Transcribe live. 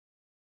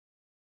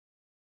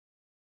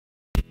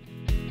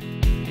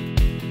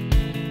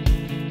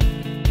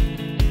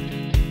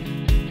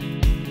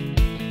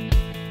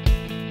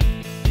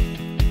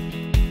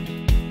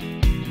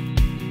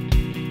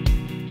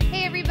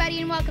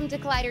to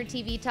Collider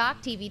TV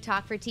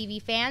Talk for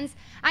TV fans.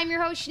 I'm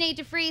your host, Sinéad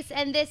DeVries,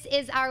 and this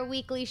is our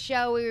weekly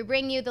show where we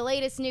bring you the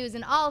latest news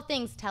in all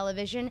things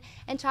television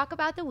and talk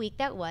about the week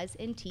that was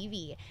in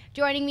TV.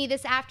 Joining me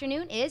this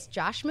afternoon is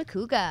Josh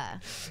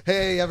Macuga.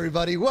 Hey,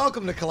 everybody.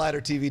 Welcome to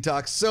Collider TV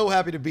Talk. So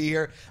happy to be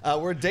here.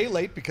 We're a day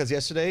late because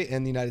yesterday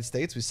in the United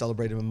States, we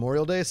celebrated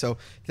Memorial Day. So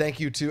thank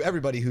you to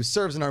everybody who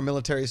serves in our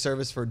military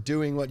service for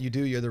doing what you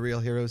do. You're the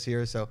real heroes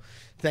here. So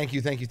thank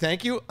you, thank you,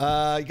 thank you.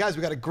 Guys,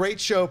 we got a great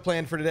show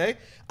planned for today.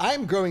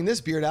 I'm growing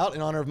this beard out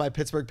in honor of my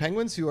Pittsburgh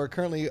Penguins, who are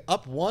currently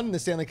up 1 in the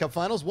Stanley Cup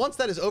Finals. Once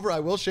that is over, I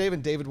will shave,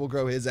 and David will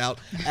grow his out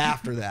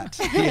after that.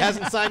 He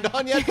hasn't signed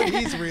on yet, but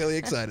he's really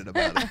excited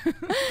about it.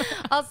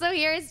 Also,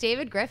 here is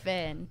David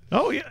Griffin.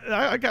 Oh, yeah.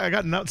 I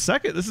got an out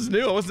second. This is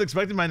new. I wasn't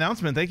expecting my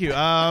announcement. Thank you.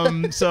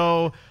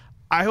 So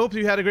I hope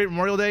you had a great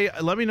Memorial Day.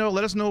 Let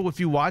us know if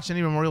you watch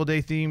any Memorial Day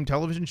themed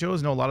television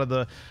shows. I know a lot of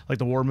the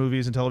war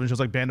movies and television shows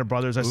like Band of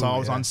Brothers I saw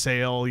was on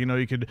sale. You know,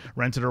 you could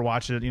rent it or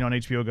watch it, on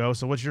HBO Go.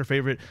 So what's your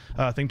favorite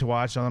thing to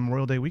watch on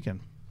Memorial Day weekend?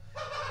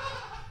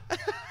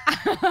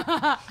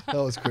 That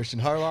was Christian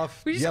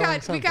Harloff.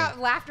 We got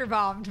laughter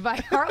bombed by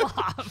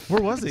Harloff.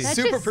 Where was he?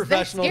 Super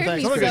professional. That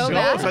Thanks, scared me Christian. so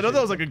bad. I know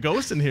that was like a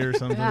ghost in here or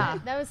something. Yeah,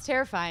 that was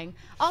terrifying.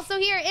 Also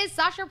here is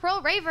Sasha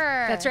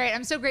Perl-Raver. That's right.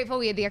 I'm so grateful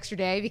we had the extra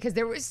day because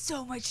there was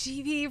so much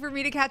TV for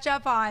me to catch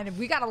up on.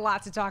 We got a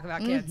lot to talk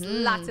about, kids.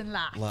 Lots and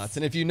lots. Lots.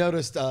 And if you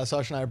noticed,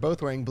 Sasha and I are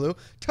both wearing blue.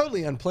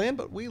 Totally unplanned,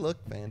 but we look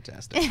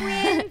fantastic.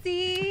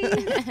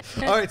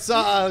 Twinsy. All right, so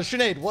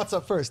Sinead, what's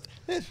up first?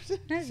 I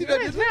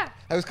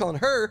was calling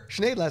her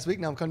Sinead last week.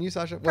 Now I'm calling you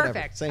Sasha. Whatever.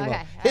 Perfect. Same Okay, love.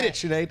 all Hit right. it,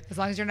 Sinead. As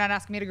long as you're not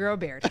asking me to grow a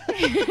beard.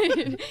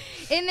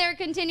 In their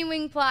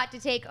continuing plot to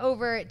take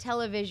over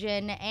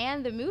television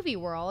and the movie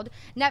world,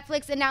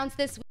 Netflix announced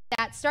this week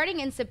that starting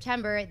in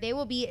September, they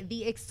will be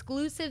the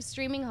exclusive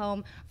streaming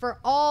home for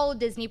all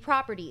Disney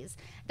properties.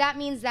 That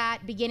means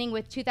that beginning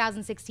with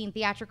 2016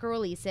 theatrical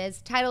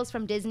releases, titles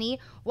from Disney,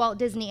 Walt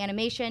Disney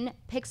Animation,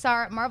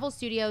 Pixar, Marvel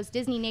Studios,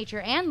 Disney Nature,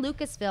 and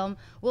Lucasfilm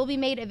will be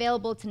made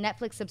available to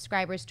Netflix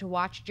subscribers to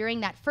watch during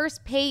that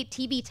first pay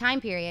TV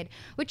time period,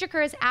 which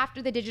occurs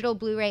after the digital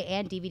Blu-ray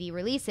and DVD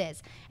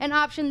releases, an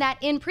option that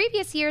in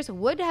previous years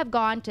would have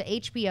gone to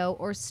HBO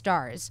or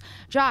Starz.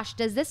 Josh,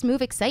 does this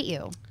move excite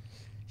you?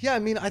 Yeah, I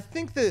mean, I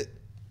think that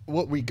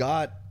what we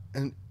got,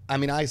 and I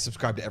mean, I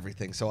subscribe to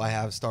everything, so I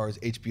have Starz,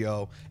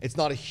 HBO. It's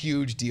not a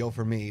huge deal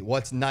for me.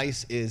 What's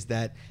nice is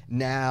that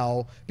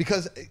now,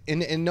 because,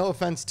 and no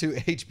offense to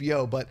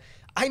HBO, but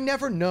I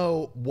never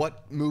know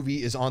what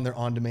movie is on their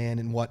on-demand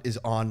and what is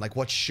on, like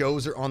what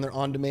shows are on their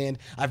on-demand.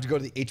 I have to go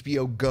to the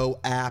HBO Go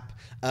app.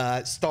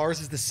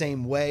 Starz is the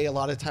same way. A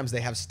lot of times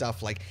they have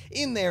stuff like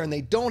in there and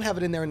they don't have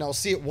it in there, and I'll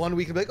see it one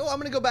week and be like, oh, I'm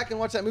going to go back and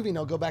watch that movie, and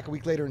I'll go back a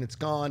week later and it's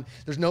gone.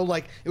 There's no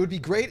like, it would be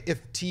great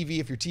if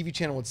your TV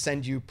channel would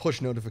send you push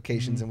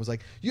notifications and was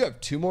like, you have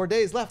 2 more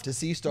days left to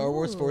see Star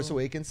Wars Force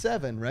Awakens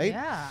 7, right?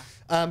 Yeah.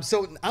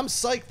 So I'm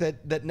psyched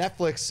that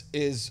Netflix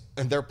is,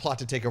 and their plot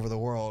to take over the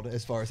world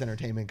as far as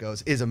entertainment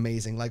goes is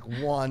amazing, like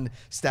one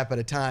step at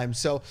a time.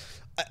 So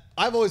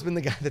I've always been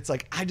the guy that's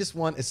like, I just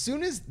want, as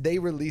soon as they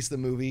release the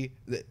movie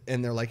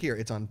and they're like, here,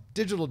 it's on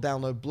digital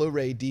download,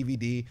 Blu-ray,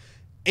 DVD,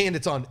 and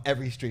it's on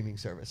every streaming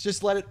service.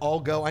 Just let it all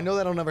go. I know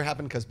that'll never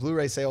happen because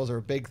Blu-ray sales are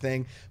a big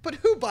thing, but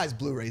who buys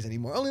Blu-rays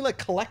anymore? Only like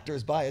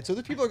collectors buy it, so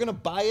the people are gonna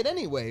buy it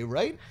anyway,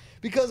 right?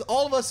 Because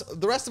all of us,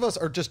 the rest of us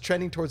are just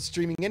trending towards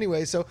streaming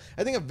anyway, so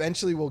I think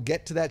eventually we'll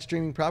get to that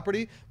streaming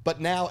property,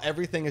 but now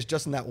everything is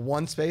just in that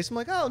one space. I'm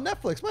like, oh,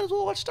 Netflix, might as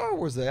well watch Star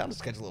Wars there. I'll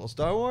just catch a little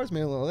Star Wars,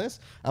 maybe a little of this.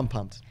 I'm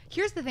pumped.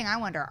 Here's the thing I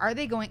wonder. Are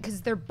they going,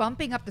 because they're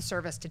bumping up the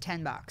service to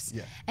 $10.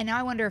 Yeah. And now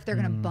I wonder if they're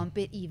going to bump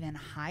it even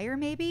higher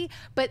maybe.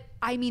 But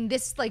I mean,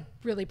 this like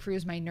really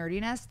proves my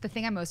nerdiness. The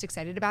thing I'm most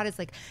excited about is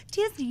like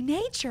Disney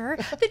Nature.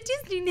 The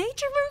Disney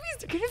Nature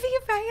movies are going to be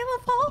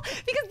available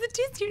because the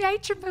Disney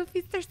Nature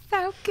movies, they're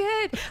so good.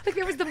 Like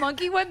there was the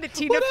monkey one that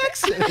Tina. What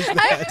accent is I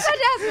that? was about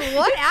to ask,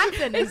 what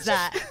accent is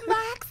that?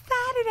 My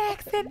excited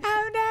accent.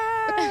 Oh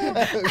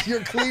no.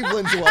 You're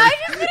Cleveland's I wife.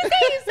 was just gonna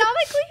say you sound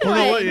like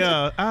Cleveland. What?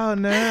 Yeah. Oh,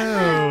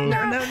 no. No.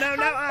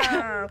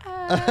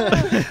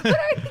 But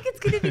I think it's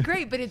going to be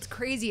great. But it's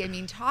crazy. I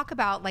mean, talk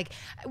about like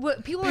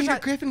what people are Peter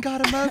talking. Griffin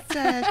got a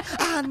mustache.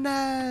 Oh,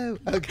 no.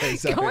 Okay,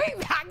 sorry. Going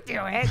back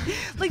to it,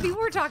 like people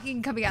were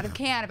talking coming out of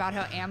Cannes about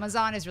how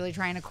Amazon is really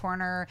trying to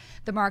corner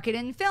the market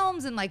in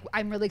films, and like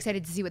I'm really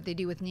excited to see what they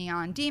do with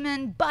Neon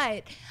Demon.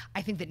 But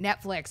I think that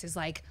Netflix is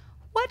like,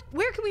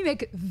 where can we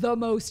make the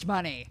most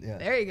money? Yeah.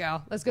 There you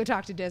go. Let's go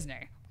talk to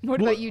Disney. What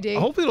about you, D?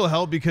 Hopefully it'll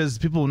help because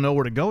people will know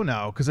where to go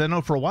now. Because I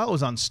know for a while it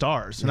was on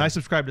Starz, and I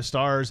subscribed to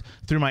Starz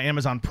through my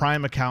Amazon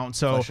Prime account.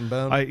 So Flesh and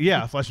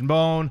Bone. Flesh and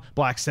Bone,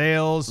 Black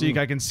Sails, so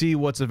I can see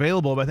what's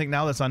available. But I think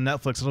now that's on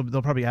Netflix,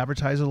 they'll probably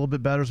advertise it a little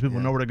bit better so people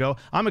know where to go.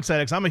 I'm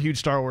excited because I'm a huge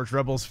Star Wars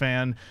Rebels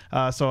fan,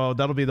 so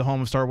that'll be the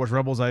home of Star Wars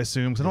Rebels, I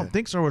assume. Because I don't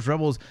think Star Wars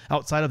Rebels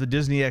outside of the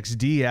Disney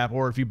XD app,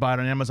 or if you buy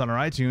it on Amazon or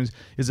iTunes,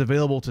 is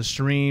available to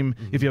stream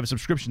if you have a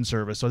subscription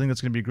service. So I think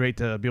that's going to be great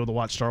to be able to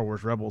watch Star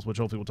Wars Rebels, which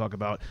hopefully we'll talk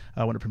about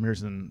when it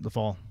premieres in the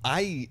fall.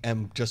 I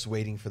am just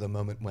waiting for the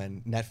moment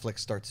when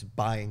Netflix starts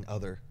buying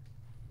other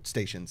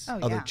stations, Oh,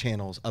 other yeah.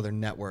 channels, other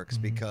networks,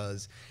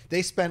 because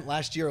they spent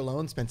last year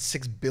alone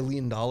 $6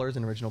 billion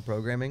in original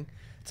programming.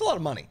 It's a lot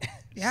of money.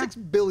 Yeah.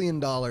 $6 billion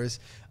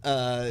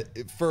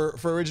for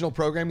original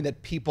programming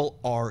that people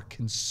are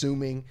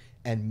consuming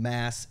en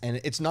masse. And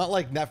it's not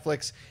like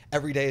Netflix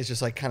every day is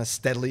just like kind of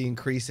steadily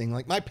increasing.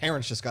 Like my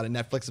parents just got a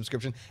Netflix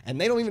subscription and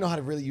they don't even know how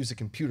to really use a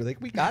computer.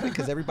 Like, we got it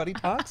because everybody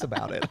talks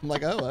about it. I'm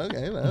like, oh,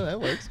 okay, well, that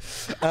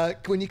works.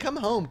 When you come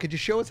home, could you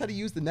show us how to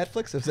use the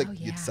Netflix? It's like, Oh,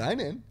 you yeah. sign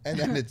in and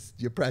then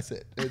you press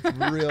it. It's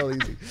real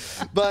easy.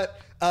 But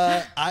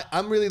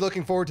I'm really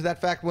looking forward to that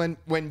fact when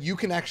you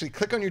can actually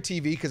click on your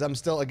TV, because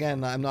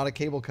I'm not a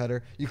cable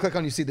cutter. You click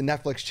on, you see the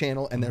Netflix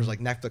channel, and there's like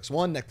Netflix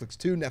 1, Netflix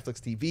 2, Netflix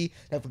TV,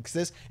 Netflix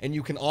this, and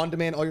you can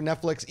on-demand all your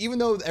Netflix, even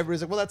though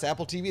everybody's like, well, that's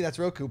Apple TV, that's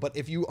Roku. But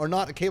if you are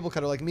not a cable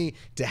cutter like me,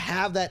 to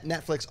have that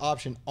Netflix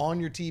option on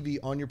your TV,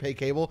 on your pay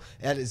cable,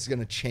 that is going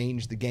to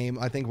change the game.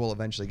 I think we'll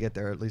eventually get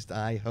there. At least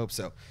I hope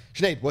so.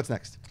 Sinead, what's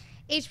next?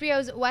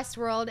 HBO's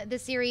Westworld, the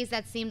series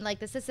that seemed like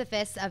the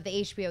Sisyphus of the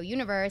HBO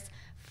universe,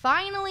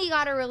 finally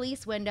got a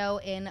release window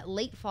in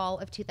late fall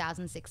of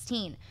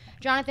 2016.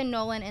 Jonathan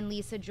Nolan and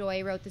Lisa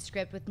Joy wrote the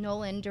script, with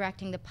Nolan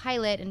directing the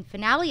pilot and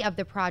finale of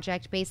the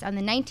project, based on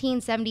the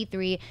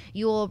 1973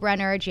 Yul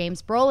Brynner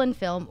James Brolin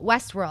film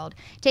Westworld.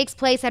 It takes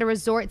place at a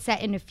resort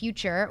set in the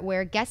future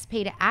where guests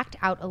pay to act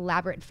out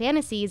elaborate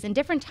fantasies in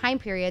different time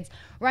periods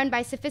run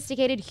by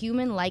sophisticated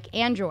human-like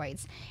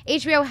androids.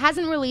 HBO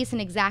hasn't released an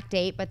exact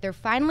date, but they're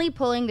finally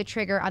pulling the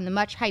trigger on the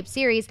much-hyped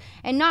series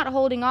and not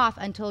holding off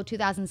until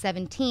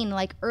 2017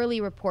 like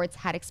early reports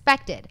had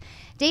expected.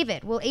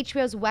 David, will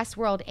HBO's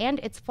Westworld and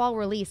its fall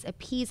release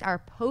appease our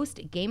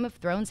post-Game of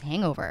Thrones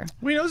hangover?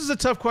 Well, this is a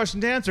tough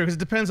question to answer because it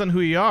depends on who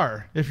you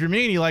are. If you're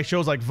me and you like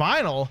shows like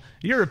Vinyl,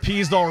 you're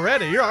appeased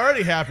already. You're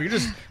already happy. You're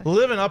just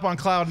living up on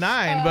cloud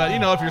nine. But,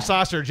 if you're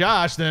Sasha or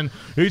Josh, then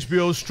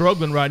HBO's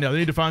struggling right now. They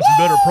need to find some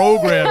better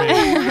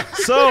programming.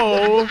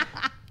 So,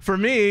 for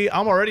me,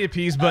 I'm already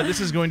appeased, but this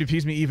is going to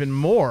appease me even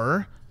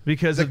more.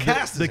 Because the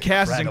cast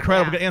is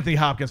incredible. We got Anthony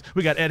Hopkins.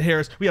 We got Ed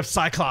Harris. We have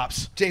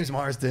Cyclops. James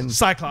Marsden.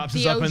 Cyclops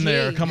is up in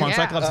there. Come on, Yeah.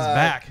 Cyclops is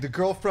back. The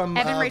girl from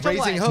Evan Rachel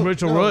Raising Wood. Hope.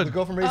 Rachel No, Wood. The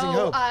girl from Raising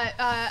Hope.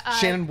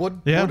 Shannon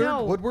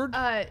Woodward?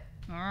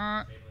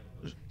 Yeah.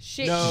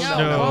 Shit. No.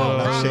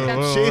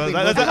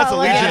 That's a Oh,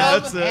 legion. yeah.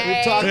 That's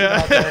We've talked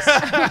about this.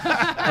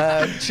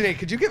 Sinead,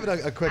 could you give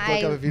it a quick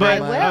look up if you don't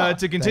mind? But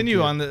to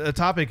continue on the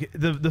topic,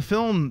 the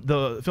film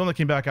that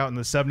came back out in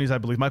the 70s, I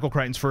believe, Michael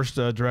Crichton's first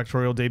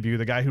directorial debut,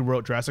 the guy who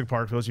wrote Jurassic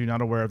Park, for those of you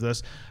not aware of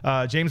this,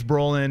 James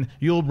Brolin,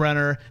 Yul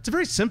Brynner. It's a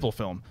very simple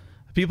film.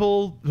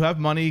 People who have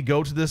money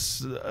go to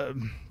this,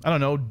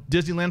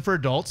 Disneyland for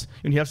adults,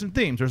 and you have some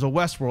themes. There's a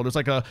Westworld. There's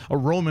like a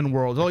Roman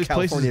world. There's all these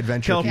California places.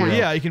 adventure. California,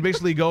 Yeah. you can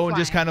basically go and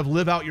just kind of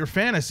live out your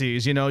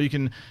fantasies. You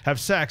can have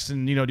sex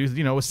and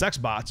do with sex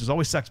bots. There's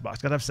always sex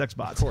bots. Gotta have sex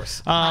bots. Of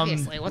course.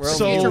 Obviously, what's the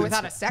so- future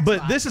without a sex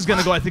But bot? this is going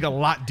to go, I think, a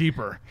lot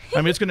deeper.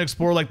 I mean, it's going to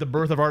explore like the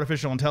birth of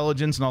artificial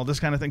intelligence and all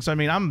this kind of thing. So, I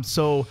mean, I'm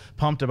so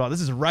pumped about it.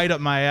 This is right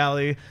up my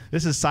alley.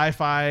 This is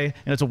sci-fi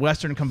and it's a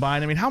Western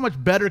combined. I mean, how much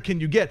better can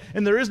you get?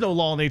 And there is no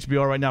lull in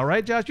HBO right now,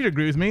 right, Josh? You'd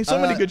agree with me. So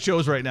many good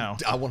shows right now.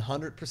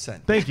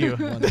 100%. Thank you.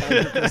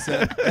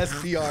 100%.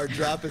 SPR,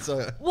 drop it.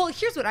 Well,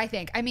 here's what I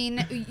think. I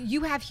mean,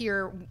 you have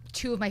here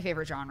two of my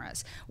favorite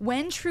genres.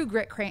 When True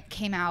Grit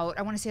came out,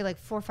 I want to say like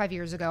 4 or 5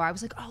 years ago, I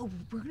was like, oh,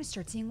 we're going to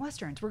start seeing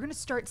Westerns. We're going to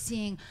start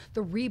seeing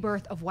the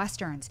rebirth of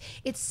Westerns.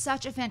 It's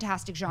such a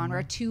fantastic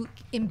genre to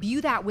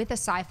imbue that with a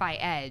sci-fi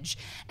edge.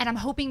 And I'm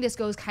hoping this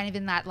goes kind of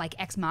in that like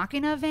Ex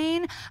Machina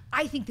vein.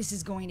 I think this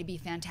is going to be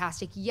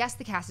fantastic. Yes,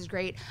 the cast is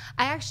great.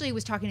 I actually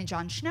was talking to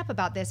John Schnepp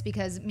about this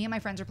because me and my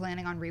friends are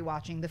planning on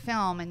rewatching the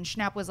film, and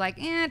Schnepp was like,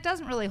 it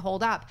doesn't really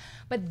hold up.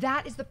 But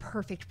that is the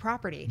perfect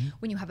property.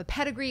 When you have a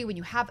pedigree, when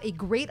you have a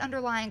great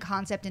underlying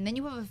concept, and then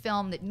you have a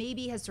film that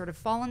maybe has sort of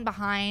fallen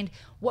behind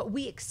what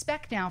we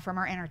expect now from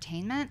our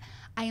entertainment,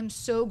 I am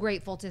so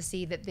grateful to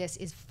see that this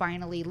is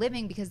finally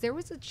living, because there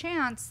was a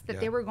chance that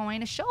they were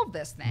going to shelve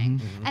this thing.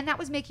 And that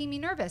was making me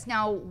nervous.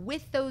 Now,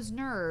 with those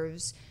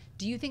nerves,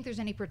 do you think there's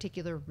any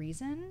particular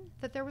reason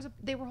that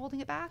they were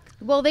holding it back?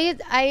 Well,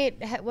 when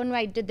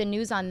I did the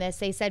news on this,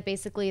 they said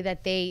basically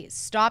that they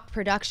stopped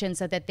production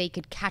so that they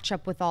could catch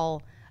up with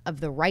all of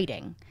the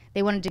writing.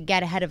 They wanted to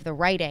get ahead of the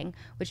writing,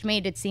 which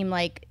made it seem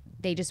like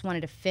they just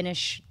wanted to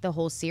finish the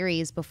whole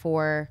series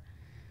before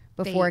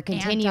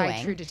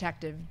continuing. True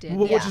Detective did.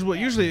 Well, which is what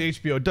usually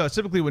HBO does.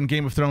 Typically, when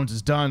Game of Thrones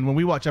is done, when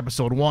we watch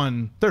episode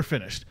 1, they're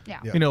finished. Yeah.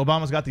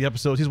 Obama's got the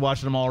episodes; he's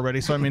watching them all already.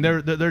 So I mean,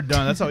 they're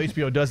done. That's how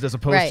HBO does it, as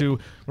opposed to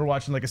we're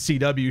watching like a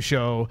CW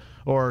show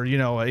or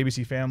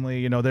ABC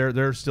Family.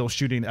 They're still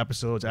shooting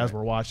episodes as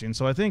we're watching.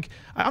 So I think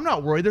I'm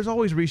not worried. There's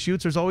always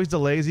reshoots. There's always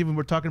delays. Even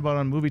we're talking about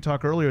on Movie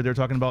Talk earlier. They're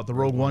talking about the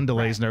Rogue One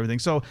delays and everything.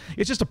 So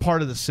it's just a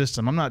part of the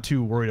system. I'm not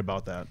too worried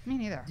about that. Me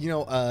neither.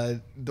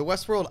 The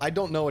Westworld, I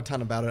don't know a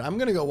ton about it. I'm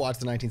going to go watch watch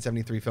the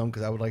 1973 film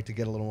because I would like to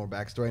get a little more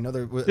backstory. I know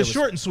It's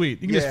short and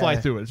sweet. You can just fly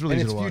through it. It's really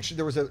easy to watch.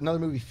 There was another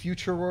movie,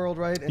 Future World,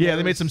 right? And yeah,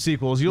 they made some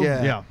sequels.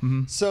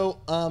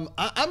 So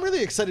I'm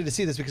really excited to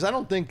see this because I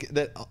don't think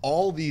that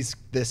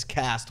this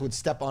cast would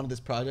step onto this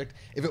project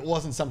if it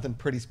wasn't something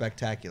pretty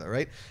spectacular,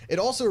 right? It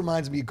also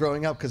reminds me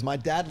growing up because my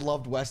dad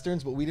loved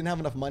westerns, but we didn't have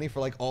enough money for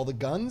like all the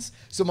guns,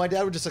 so my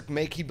dad would just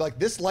like he'd be like,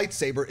 this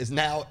lightsaber is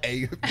now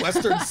a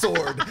western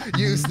sword.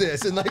 Use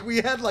this, and like we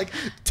had like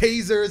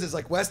tasers as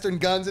like western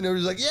guns, and it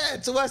was like, yeah,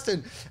 it's a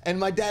western. And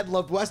my dad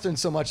loved westerns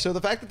so much, so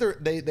the fact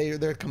that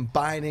they're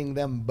combining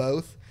them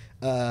both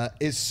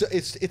it's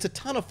a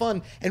ton of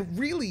fun. And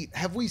really,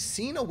 have we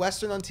seen a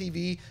western on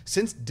TV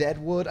since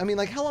Deadwood? I mean,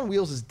 like Hell on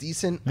Wheels is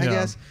decent, I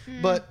guess,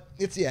 but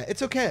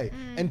it's okay.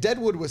 And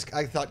Deadwood was,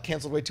 I thought,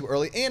 canceled way too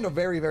early and a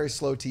very, very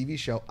slow TV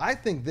show. I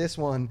think this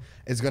one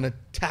is going to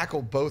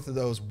tackle both of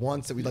those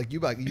once that we like. You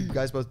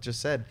guys both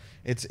just said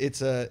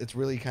it's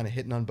really kind of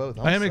hitting on both.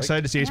 I am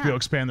excited to see HBO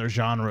expand their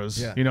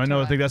genres. Yeah. You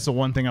know, I think that's the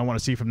one thing I want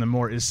to see from them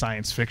more is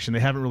science fiction. They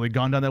haven't really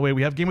gone down that way.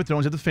 We have Game of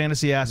Thrones, we have the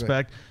fantasy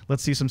aspect. Right.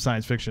 Let's see some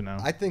science fiction now.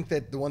 I think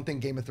that the one thing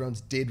Game of Thrones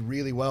did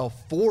really well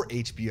for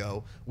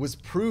HBO was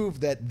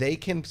prove that they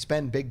can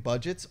spend big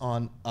budgets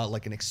on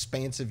like an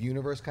expansive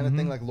universe kind of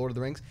thing, like Lord of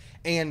the Rings,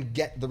 and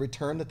get the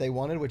return that they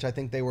wanted, which I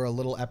think they were a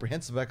little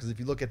apprehensive about, because if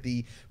you look at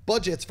the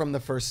budgets from the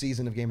first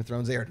season of Game of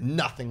Thrones, they are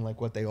nothing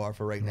like what they are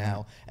for right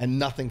now, and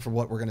nothing for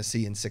what we're going to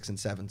see in 6 and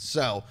 7.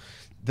 So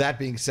that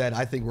being said,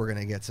 I think we're going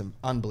to get some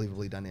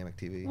unbelievably dynamic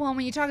TV. Well,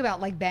 when you talk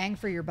about like bang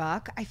for your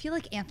buck, I feel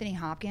like Anthony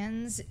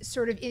Hopkins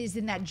sort of is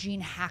in that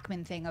Gene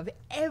Hackman thing of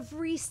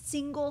every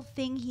single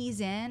thing he's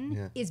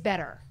in is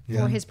better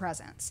for his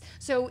presence.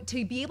 So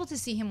to be able to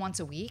see him once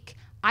a week,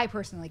 I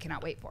personally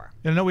cannot wait for.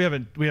 And I know we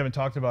haven't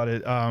talked about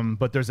it,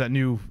 but there's that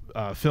new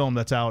film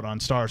that's out on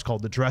Starz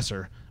called The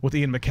Dresser with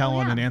Ian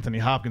McKellen and Anthony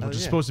Hopkins, which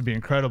is supposed to be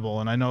incredible.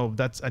 And I know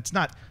it's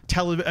not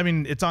television. I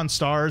mean, it's on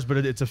Starz, but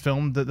it's a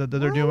film that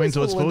they're doing,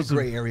 so it's supposed to.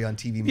 Gray area on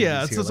TV movies.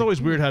 Yeah, it's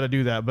always weird how to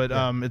do that, but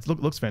it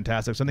looks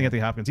fantastic. So I think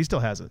Anthony Hopkins, he still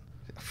has it.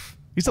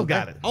 He still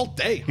got it. All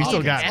day. He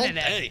still got it. All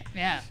day.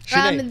 Yeah.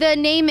 The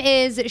name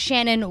is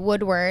Shannon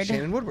Woodward.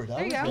 Shannon Woodward.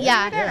 There you go.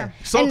 Yeah.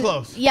 So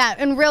close. Yeah,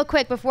 and real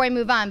quick before I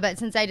move on, but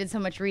since I did so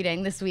much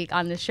reading this week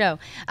on this show,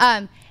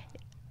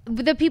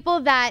 the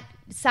people that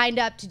signed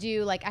up to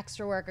do like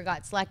extra work or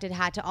got selected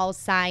had to all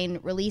sign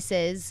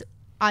releases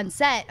on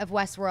set of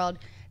Westworld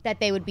that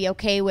they would be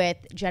okay with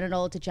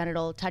genital to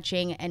genital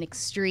touching and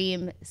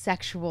extreme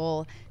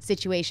sexual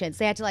situations.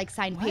 They had to like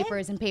sign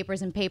papers and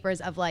papers and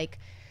papers of like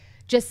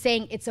just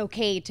saying it's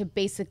okay to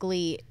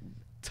basically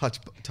touch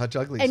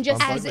ugly and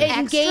just as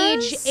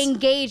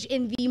engage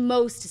in the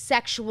most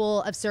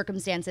sexual of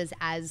circumstances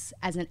as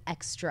an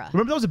extra.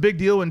 Remember that was a big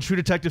deal when True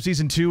Detective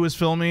season 2 was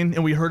filming,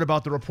 and we heard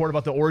about the report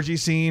about the orgy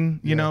scene.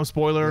 You know,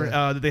 spoiler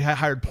that they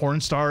hired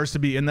porn stars to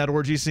be in that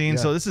orgy scene.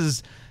 So this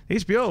is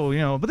HBO, you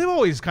know, but they've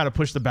always kind of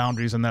pushed the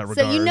boundaries in that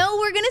regard. So you know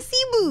we're gonna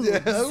see boobs.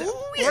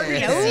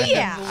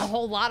 A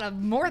whole lot of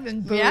more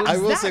than boobs. Yeah. I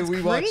will say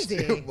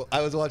crazy.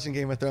 I was watching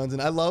Game of Thrones,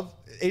 and I love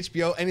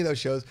HBO, any of those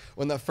shows,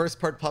 when the first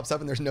part pops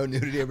up and there's no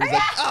nudity, everybody's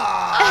like,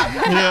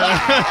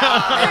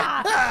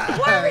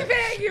 Why are we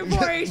paying you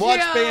for HBO?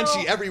 Watch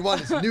Banshee, everyone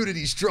is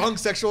nudity, strong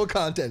sexual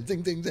content,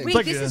 ding, ding, ding.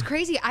 Wait, this is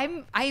crazy.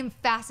 I am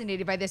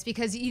fascinated by this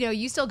because, you know,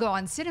 you still go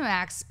on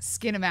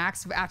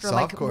Skinemax after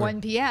like 1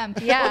 p.m.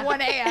 or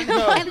 1 a.m.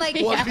 And like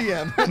 1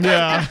 p.m.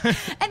 Yeah.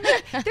 And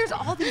like, there's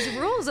all these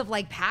rules of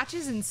like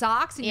patches and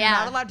socks, and you're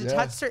not allowed to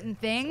touch certain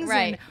things.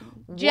 Right.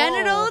 And,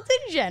 genital to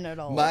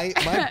genital. My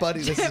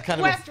buddy, this is kind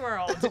of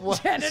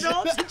Westworld.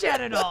 Genital to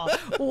genital.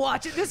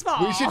 Watch it this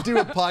fall. We should do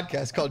a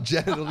podcast called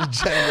Genital to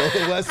Genital,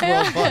 the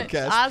Westworld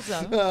podcast.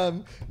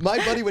 Awesome. My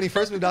buddy, when he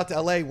first moved out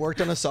to LA, worked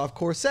on a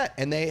softcore set,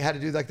 and they had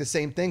to do like the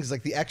same things,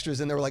 like the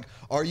extras, and they were like,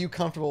 "Are you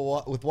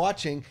comfortable with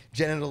watching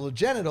genital to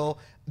genital?"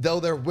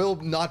 Though there will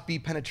not be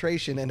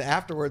penetration, and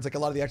afterwards, like a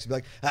lot of the extras be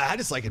like, I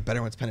just like it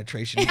better when it's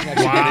penetration. You can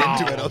actually get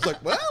into it. I was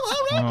like, well,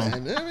 all right,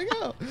 then. There we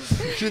go.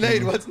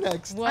 Sinead, what's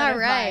next? All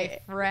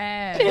right,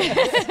 friends.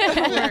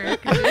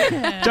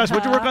 Josh,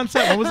 what'd you work on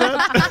set? What was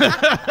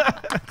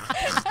that?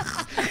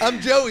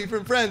 I'm Joey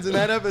from Friends in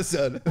that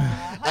episode.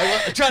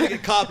 I tried to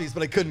get copies,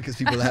 but I couldn't because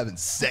people are having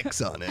sex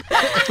on it.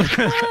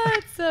 Oh,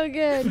 it's so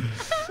good.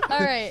 All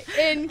right.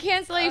 In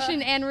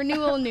cancellation and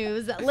renewal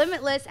news,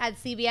 Limitless at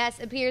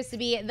CBS appears to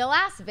be the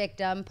last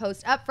victim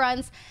post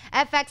upfronts.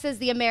 FX's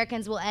The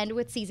Americans will end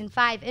with season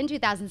 5 in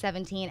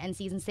 2017 and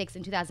season 6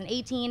 in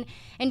 2018.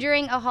 And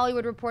during a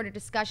Hollywood Reporter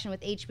discussion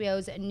with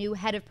HBO's new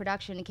head of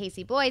production,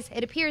 Casey Bloys,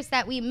 it appears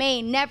that we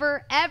may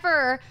never,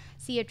 ever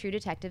see a True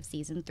Detective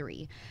season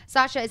 3.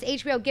 Sasha, is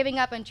HBO giving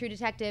up on True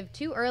Detective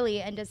too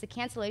early, and does the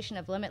cancellation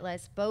of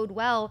Limitless bode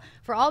well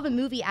for all the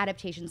movie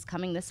adaptations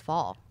coming this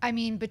fall? I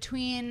mean,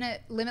 between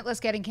Limitless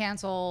getting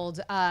canceled,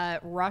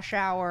 Rush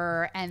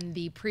Hour, and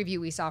the preview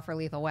we saw for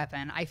Lethal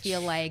Weapon, I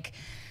feel like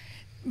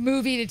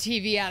movie to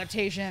TV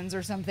adaptations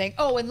or something.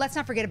 Oh, and let's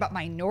not forget about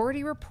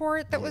Minority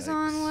Report that was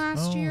on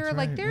last year. That's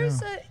Like, right, there's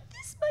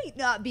this might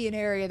not be an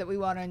area that we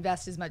want to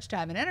invest as much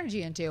time and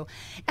energy into.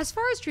 As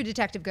far as True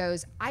Detective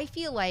goes, I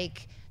feel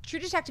like True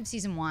Detective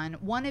season 1,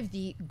 one of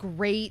the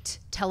great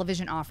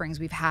television offerings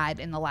we've had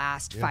in the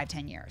last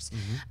 5-10 years.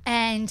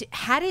 And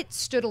had it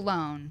stood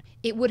alone,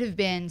 it would have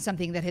been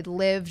something that had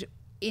lived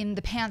in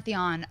the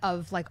pantheon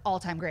of like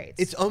all-time greats.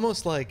 It's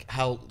almost like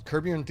how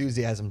Curb Your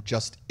Enthusiasm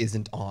just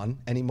isn't on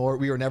anymore.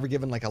 We were never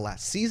given like a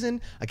last season,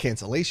 a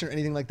cancellation, or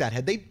anything like that.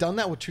 Had they done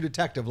that with True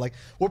Detective, like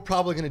we're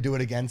probably going to do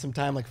it again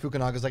sometime. Like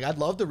Fukunaga's like, I'd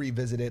love to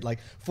revisit it. Like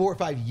 4 or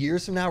 5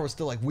 years from now, we're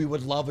still like, we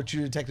would love a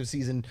True Detective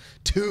season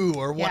 2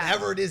 or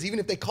whatever it is, even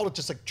if they call it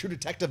just like True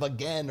Detective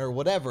again or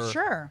whatever.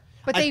 Sure.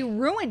 But they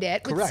ruined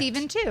it with Correct.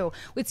 season 2.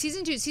 With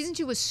season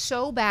 2 was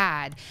so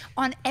bad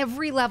on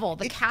every level.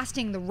 The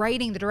casting, the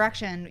writing, the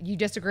direction. You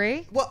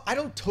disagree? Well, I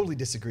don't totally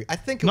disagree. I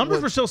think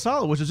Numbers were still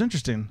solid, which is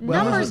interesting.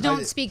 Numbers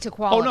don't speak to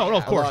quality. Oh no,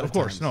 of course, lot of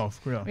times. no,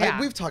 yeah. Yeah.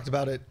 We've talked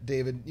about it,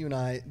 David, you and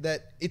I,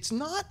 that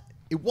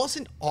it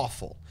wasn't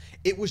awful.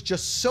 It was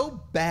just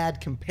so bad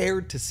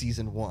compared to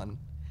season 1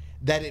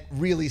 that it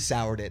really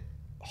soured it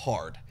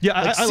hard.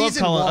 Yeah, Like, I love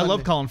season Colin. I 1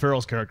 love Colin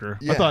Farrell's character.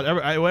 Yeah. I thought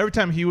every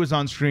time he was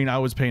on screen, I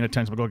was paying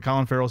attention. I go,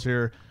 Colin Farrell's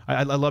here.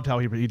 I loved how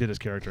he did his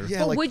character. Yeah,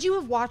 But like, would you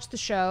have watched the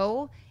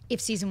show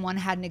if season 1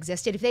 hadn't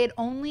existed? If they had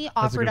only That's a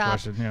offered good up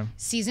question, yeah.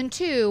 season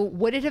 2,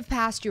 would it have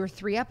passed your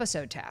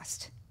 3-episode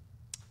test?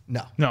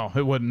 no. No,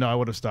 it wouldn't. No, I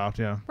would have stopped.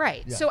 Yeah.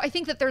 Right. So I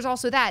think that there's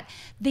also that.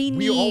 They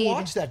We need... all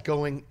watched that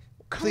going,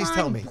 please Come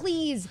tell on, me.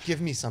 Please.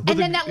 Give me something. And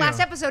then that last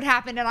yeah. episode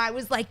happened, and I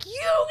was like,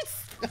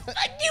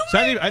 So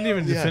I didn't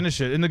even finish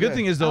it. And the good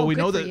thing is, though, Oh, we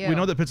good know for that you.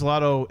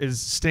 Pizzolatto is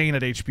staying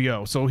at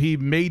HBO, so he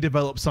may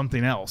develop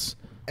something else.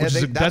 And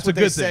Which is that's a what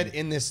they good said thing.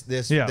 in this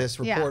Yeah.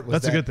 report. Yeah. Was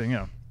That's a that, good thing,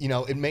 yeah. You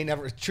know, it may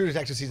never True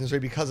Detective season 3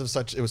 because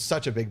of it was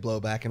such a big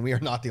blowback, and we are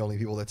not the only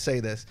people that say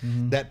this.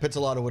 That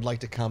Pizzolatto would like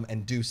to come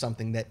and do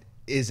something that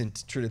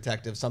isn't True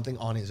Detective, something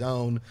on his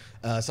own,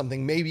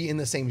 something maybe in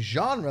the same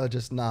genre,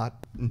 just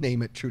not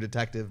name it True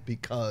Detective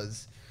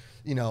because.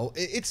 You know,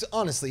 it's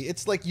honestly,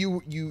 it's like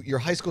your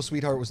high school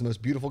sweetheart was the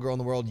most beautiful girl in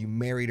the world. You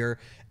married her,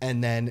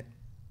 and then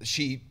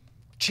she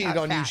cheated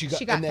Got on you. fat. She got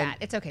She and got then fat.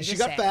 It's okay. She Just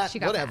got say it. fat. She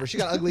got whatever. fat. She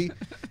got ugly,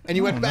 and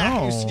you went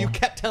back. no. You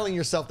kept telling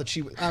yourself that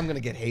I'm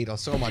gonna get hate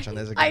so much on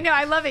this again. I know.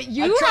 I love it.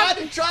 I tried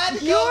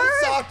to go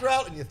the soft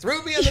route, and you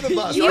threw me under the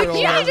bus. You- for a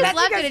yeah, while. I just That's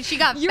left it because and she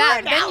got your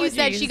fat. Then you said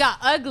analogies. she got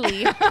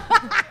ugly.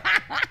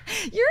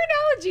 Your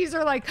analogies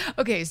are like,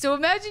 okay, so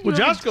imagine Well,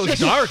 you have Josh a goes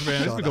dark, man.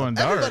 It's Shut been up. going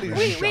dark. Everybody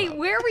man. just- Wait,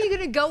 where were you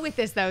going to go with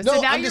this, though? No,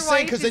 so now I'm your just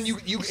saying wife because then is-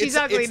 you she's it's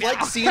ugly now.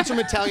 like scenes from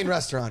Italian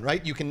restaurant,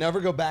 right? You can never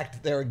go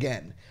back there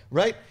again,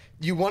 right?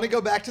 You want to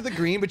go back to the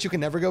green, but you can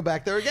never go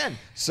back there again.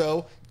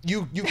 So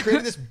you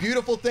created this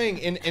beautiful thing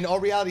in all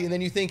reality, and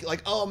then you think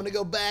like, oh, I'm gonna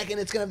go back and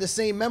it's gonna have the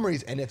same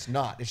memories, and it's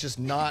not. It's just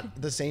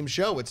not the same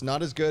show. It's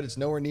not as good. It's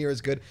nowhere near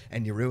as good,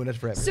 and you ruin it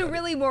for everybody. So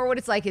really more what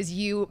it's like is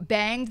you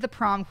banged the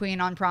prom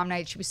queen on prom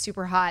night. She was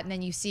super hot. And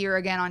then you see her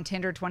again on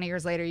Tinder 20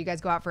 years later. You guys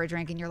go out for a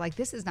drink and you're like,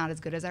 this is not as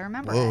good as I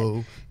remember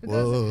it.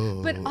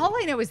 But all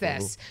I know is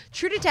this.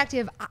 True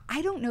Detective,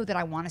 I don't know that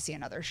I want to see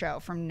another show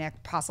from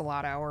Nick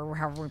Pizzolatto or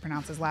however we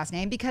pronounce his last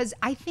name because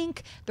I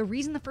think the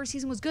reason the first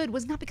season was good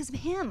was not because of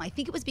him. I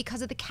think it was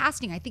because of the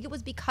casting. I think it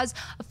was because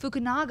of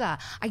Fukunaga.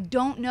 I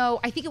don't know.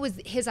 I think it was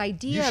his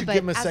idea. you should but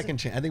give him a as second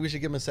chance. I think we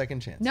should give him a second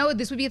chance. No,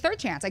 this would be a third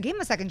chance. I gave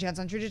him a second chance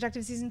on True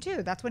Detective season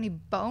 2. That's when he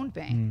boned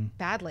me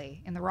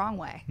badly in the wrong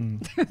way.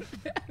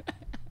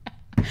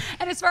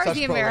 And as far as Such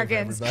the Perl-Raver,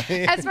 Americans,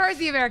 everybody. as far as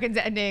the Americans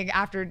ending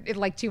after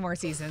like 2 more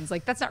seasons,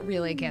 like that's not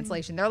really a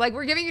cancellation. They're like,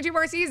 we're giving you 2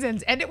 more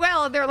seasons, end it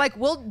well. And they're like,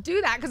 we'll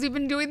do that because we've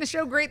been doing the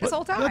show great this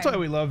whole time. That's why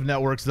we love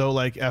networks though,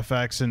 like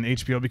FX and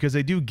HBO, because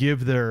they do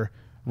give their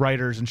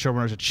writers and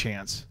showrunners a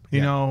chance. You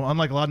know,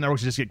 unlike a lot of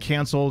networks that just get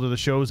canceled or the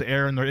shows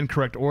air in their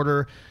incorrect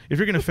order. If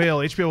you're going to fail,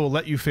 HBO will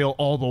let you fail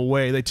all the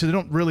way. They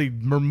don't really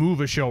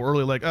remove a show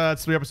early, like,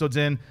 it's 3 episodes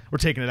in, we're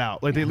taking it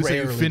out. Like they at least let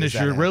you Rarely finish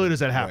does that rarely happen. does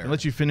that happen. Rarely.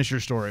 Let you finish your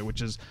story,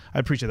 which is I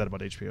appreciate that about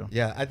HBO.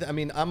 Yeah, I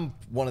mean, I'm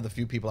one of the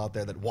few people out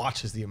there that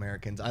watches The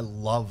Americans. I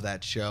love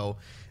that show.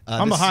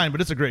 I'm this- behind, but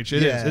it's a great show.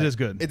 It is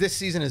good. This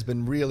season has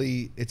been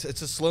really. It's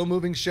a slow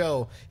moving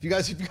show. If you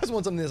guys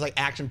want something that's like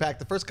action packed,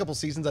 the first couple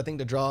seasons I think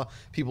to draw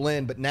people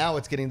in, but now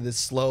it's getting to this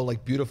slow,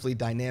 like beautifully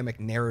dynamic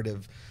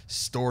narrative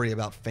story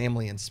about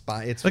family and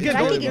spy. It's Again, I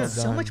really think well it's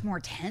so done. much more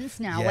tense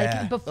now. Yeah.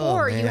 Like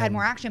before, Oh, you had man.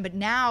 more action, but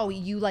now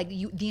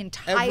the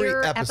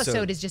entire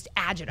episode is just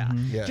agita,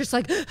 Yeah. just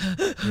like,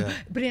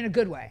 but in a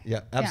good way. Yeah,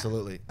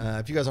 absolutely.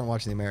 If you guys aren't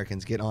watching The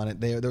Americans, get on it.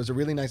 There was a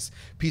really nice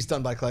piece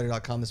done by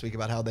Collider.com this week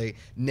about how they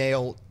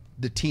nail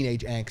the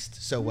teenage angst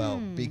so well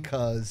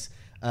because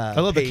I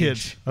love the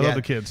kids. I love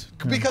the kids.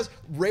 Yeah. Because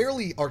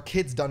rarely are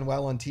kids done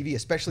well on TV,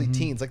 especially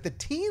teens. Like the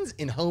teens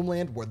in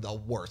Homeland were the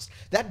worst.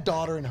 That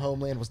daughter in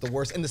Homeland was the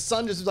worst, and the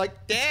son just was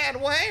like, "Dad,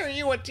 why are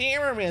you a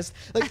terrorist?"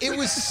 Like it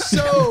was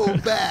so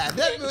bad.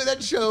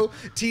 That show,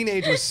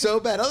 Teenage, was so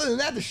bad. Other than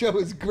that, the show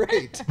is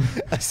great.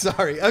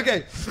 Sorry.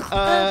 Okay,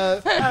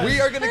 we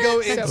are gonna go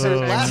into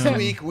perfect. last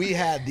week. We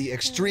had the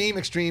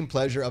extreme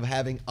pleasure of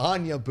having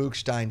Anya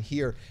Buchstein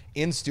here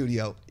in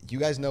studio. You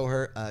guys know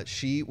her.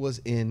 She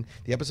was in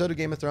the episode of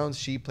Game of Thrones.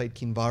 She played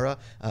Kinvara,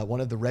 one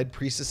of the Red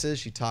Priestesses.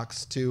 She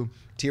talks to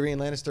Tyrion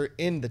Lannister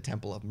in the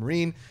Temple of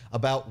Meereen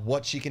about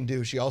what she can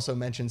do. She also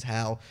mentions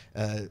how,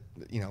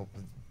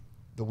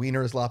 the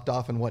wiener is lopped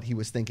off and what he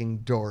was thinking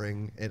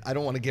during it. I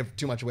don't want to give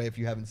too much away if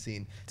you haven't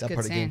seen that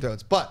part of Game of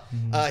Thrones. But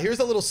here's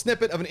a little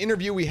snippet of an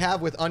interview we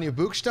have with Anya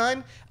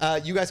Buchstein.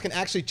 You guys can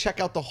actually check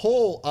out the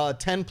whole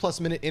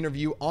 10+ minute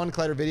interview on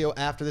Collider Video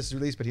after this is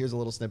released. But here's a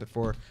little snippet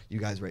for you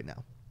guys right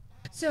now.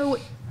 So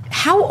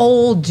how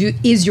old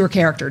is your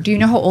character? Do you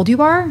know how old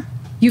you are?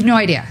 You have no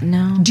idea?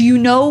 No. Do you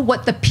know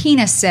what the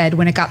penis said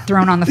when it got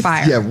thrown on the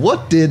fire? Yeah,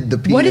 what did the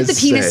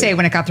penis say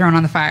when it got thrown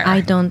on the fire? I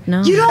don't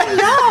know. You don't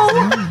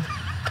know?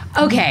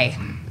 Okay.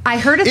 I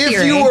heard a theory.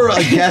 If you were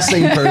a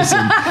guessing person,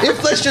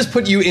 let's just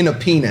put you in a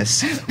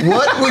penis,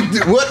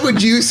 what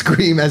would you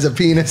scream as a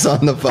penis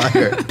on the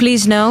fire?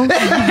 Please no.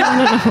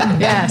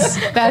 Yes,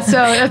 that's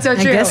so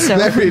true. I guess so.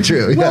 Very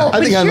true. Well,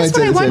 I think I might here's say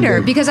what I the same wonder,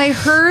 thing. because I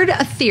heard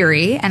a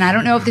theory, and I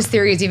don't know if this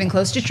theory is even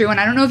close to true, and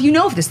I don't know if you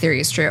know if this theory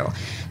is true,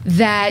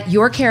 that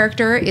your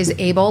character is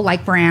able,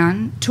 like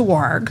Bran, to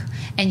warg,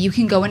 and you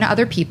can go into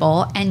other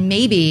people, and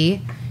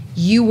maybe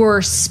you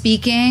were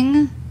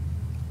speaking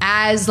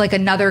as like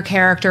another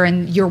character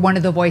and you're one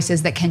of the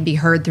voices that can be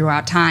heard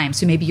throughout time.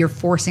 So maybe you're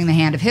forcing the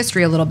hand of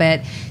history a little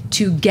bit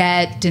to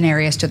get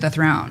Daenerys to the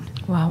throne.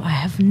 Wow, I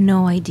have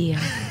no idea.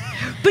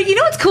 But you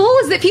know what's cool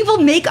is that people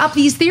make up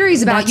these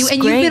theories about That's you,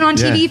 and great. you've been on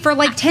TV Yeah. for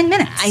like 10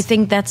 minutes. I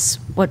think that's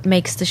what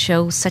makes the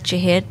show such a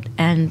hit,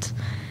 and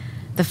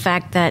the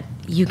fact that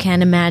you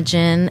can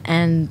imagine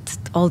and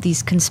all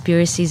these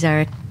conspiracies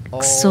are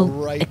so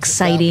Alright,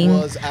 exciting.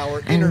 That was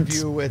our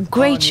interview and with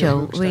great Anya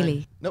show, Buchstein.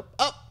 really. Nope.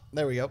 Oh,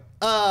 there we go.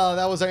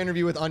 That was our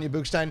interview with Anya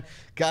Buchstein.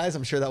 Guys,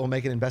 I'm sure that will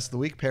make it in Best of the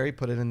Week. Perry,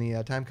 put it in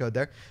the time code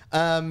there.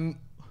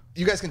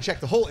 You guys can check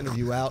the whole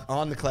interview out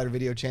on the Collider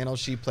Video channel.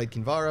 She played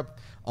Kinvara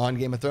on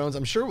Game of Thrones.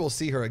 I'm sure we'll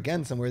see her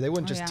again somewhere. They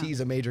wouldn't just tease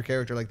a major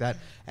character like that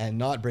and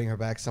not bring her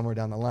back somewhere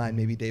down the line.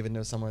 Maybe David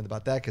knows somewhere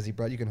about that because you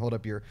can hold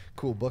up your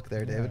cool book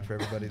there, David, for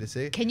everybody to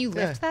see. Can you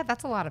lift that?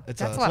 That's a lot of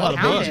It's that's a a lot lot of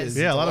of pages. pages.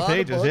 Yeah, a lot of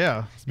pages, book.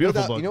 yeah. It's a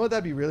beautiful book. You know what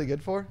that'd be really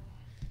good for?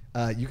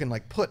 You can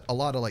like put a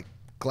lot of like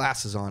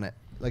glasses on it.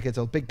 Like it's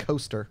a big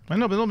coaster. I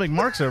know, but they'll make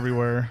marks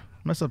everywhere.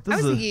 Mess up. I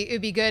This was is thinking it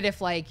would be good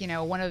if, like,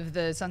 one of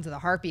the Sons of the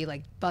Harpy,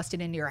 like,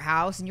 busted into your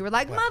house and you were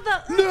like,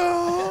 Mother.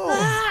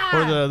 No!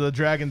 or the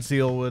dragon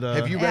seal would.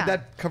 Have you Yeah. read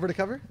that cover to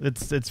cover?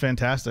 It's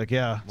fantastic,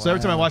 yeah. So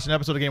every time I Wow. watch an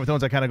episode of Game of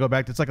Thrones, I kind of go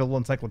back. It's like a little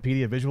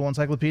encyclopedia, visual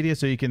encyclopedia,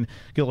 so you can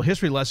get a little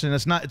history lesson.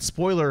 It's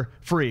spoiler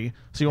free,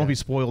 so you won't be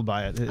spoiled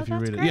by it if you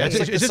read it. great. Yeah, It's it's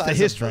like just the size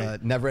history.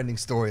 of, never-ending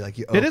story. Like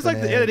you. It is like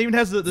it even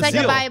has the It's like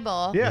seal. a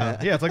Bible. Yeah,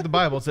 it's like the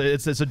Bible.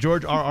 It's a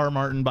George R.R.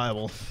 Martin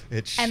Bible.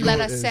 It And sure let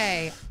us is.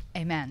 say,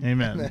 Amen.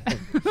 Amen.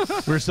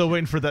 We're still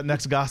waiting for that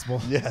next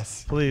gospel.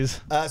 Yes. Please.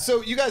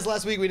 So you guys,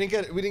 last week we didn't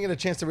get a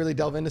chance to really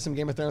delve into some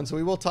Game of Thrones, so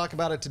we will talk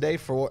about it today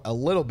for a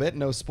little bit.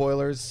 No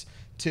spoilers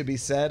to be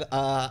said.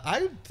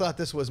 I thought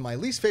this was my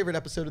least favorite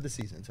episode of the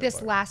season. So This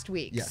far. last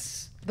week's.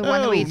 Yes. The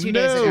one that we ate 2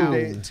 days no.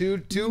 ago.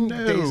 Two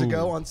No. days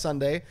ago on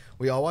Sunday,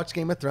 we all watched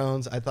Game of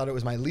Thrones. I thought it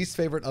was my least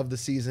favorite of the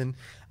season.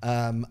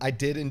 I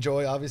did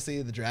enjoy,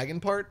 obviously, the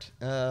dragon part.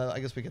 I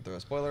guess we could throw a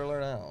spoiler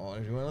alert. I don't know.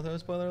 Do you want to throw a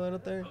spoiler alert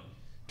up there?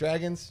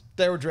 Dragons.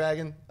 There were a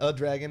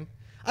dragon.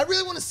 I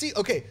really want to see.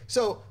 Okay,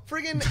 so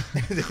friggin'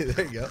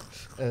 there you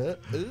go.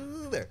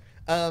 There.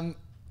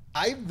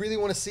 I really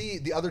want to see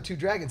the other two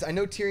dragons. I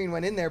know Tyrion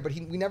went in there, but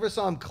we never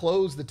saw him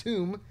close the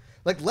tomb.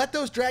 Like, let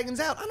those dragons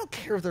out. I don't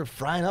care if they're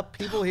frying up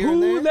people here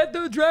and there. Let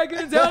those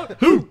dragons out.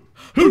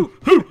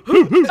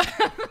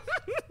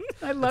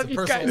 I love you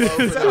Personal guys.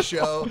 love for the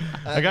show.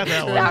 I got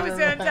that one. That was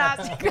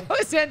fantastic. That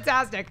was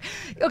fantastic.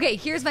 Okay,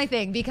 here's my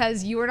thing,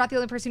 because you are not the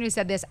only person who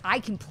said this. I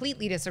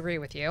completely disagree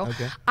with you.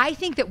 Okay. I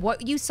think that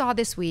what you saw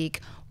this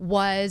week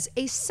was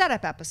a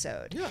setup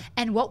episode. Yeah.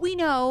 And what we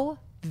know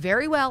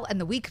very well,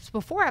 and the weeks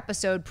before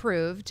episode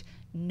proved,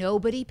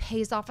 nobody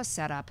pays off a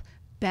setup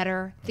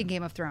better than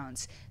Game of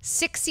Thrones.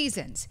 6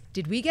 seasons.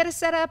 Did we get a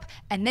setup?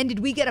 And then did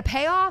we get a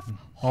payoff?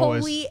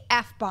 Always. Holy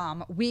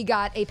F-bomb. We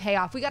got a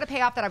payoff. We got a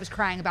payoff that I was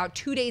crying about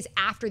 2 days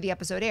after the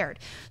episode aired.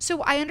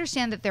 So I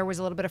understand that there was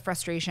a little bit of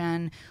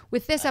frustration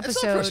with this episode.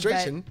 It's not but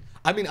frustration.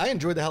 I mean, I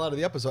enjoyed the hell out of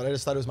the episode. I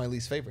just thought it was my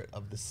least favorite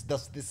of this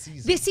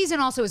season. This season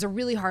also is a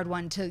really hard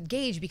one to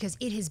gauge because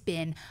it has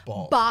been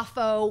Balls.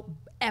 boffo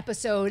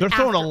episode. They're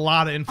throwing a after-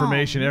 lot of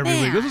information Oh, every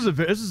week. man.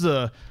 This is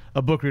a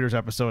book reader's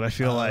episode. I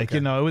feel like okay.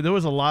 there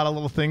was a lot of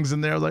little things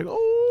in there. I was like,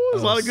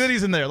 there's a lot of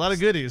goodies in there. A lot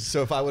of goodies.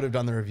 So if I would have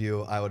done the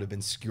review, I would have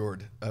been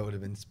skewered. I would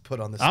have been put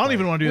on the I don't spot.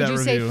 even want to do Would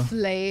that you review. say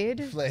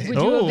flayed? Flayed. Would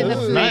you have been the Oh,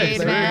 flayed nice.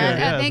 Very man? good.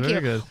 Yeah, Thank very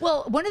you. good.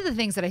 Well, one of the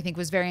things that I think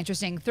was very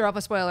interesting, throw up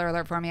a spoiler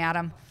alert for me,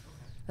 Adam.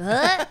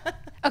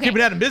 Okay.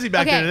 Keeping Adam busy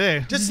back there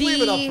today. Just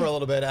leave it up for a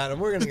little bit, Adam.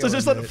 We're gonna go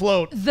Just let it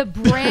float. The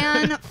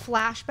Bran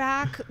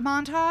flashback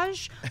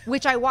montage,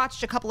 which I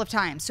watched a couple of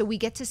times, so we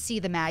get to see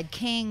the Mad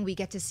King. We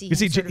get to see. You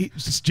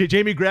see,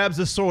 Jamie grabs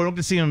the sword. We don't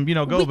get to see him,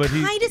 go, we but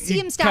kind of see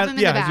him stab him in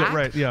the back.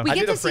 Right, yeah. We I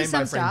get did to a frame see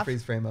some by frame stuff.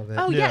 freeze frame of it.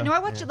 Oh yeah, no, I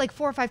watched it like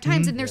 4 or 5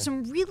 times, and there's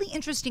Mm-hmm. some really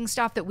interesting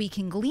stuff that we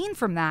can glean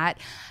from that.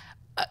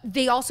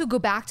 They also go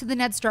back to the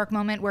Ned Stark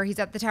moment where he's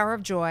at the Tower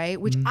of Joy,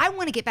 which I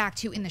want to get back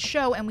to in the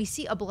show, and we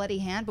see a bloody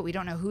hand, but we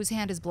don't know whose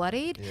hand is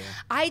bloodied. Yeah.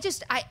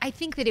 I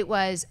think that it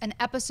was an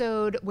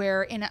episode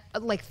where in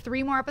like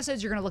 3 more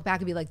episodes, you're going to look back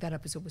and be like, that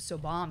episode was so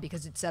bomb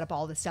because it set up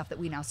all the stuff that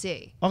we now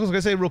see. I was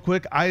gonna say real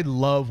quick, I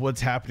love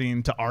what's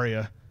happening to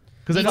Arya.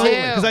 Me too.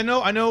 I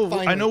know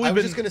we've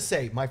been just gonna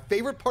say my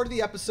favorite part of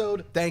the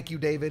episode. Thank you,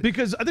 David.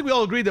 Because I think we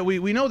all agree that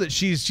we know that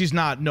she's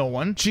not no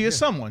one. She is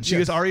someone. She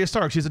is Arya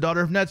Stark. She's the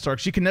daughter of Ned Stark.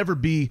 She can never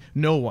be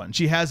no one.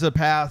 She has a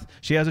path.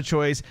 She has a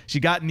choice. She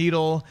got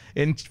Needle,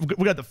 and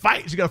we got to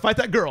fight. She got to fight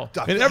that girl.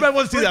 And everybody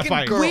wants to see that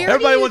fight.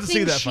 Everybody wants to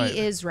see that fight. Where do you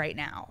think she is right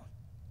now?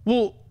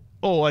 Well.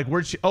 Oh, like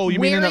where'd she? Oh, you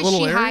mean in that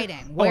little area? Where is she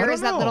hiding? Where is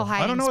that little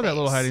hiding? I don't know where that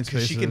little hiding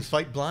space is. She can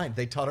fight blind.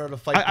 They taught her how to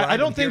fight blind. I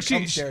don't think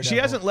she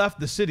hasn't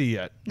left the city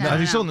yet. No.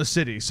 She's still in the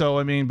city. So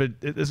I mean, but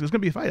it's gonna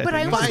be a fight. But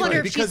I almost wonder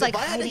if she's like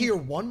if I had to hiding. hear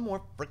one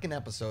more freaking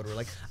episode where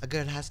like a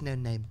girl has no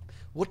name.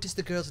 What is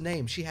the girl's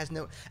name? She has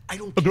no. I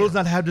don't. A girl does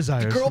not have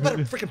desires. The girl better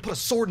freaking put a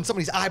sword in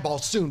somebody's eyeball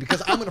soon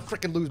because I'm gonna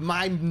freaking lose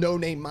my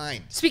no-name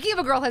mind. Speaking of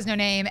a girl has no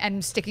name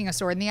and sticking a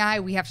sword in the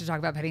eye, we have to talk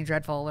about Penny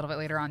Dreadful a little bit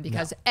later on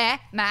because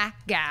my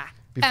God.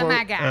 Oh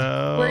my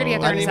God. We're going to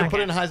get there I in a didn't even second.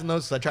 put it in highs and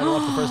lows because I tried to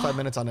watch the first 5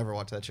 minutes. I'll never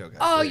watch that show, guys.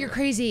 Oh, you're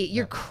crazy.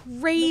 You're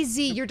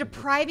crazy. You're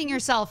depriving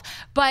yourself.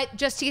 But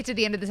just to get to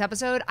the end of this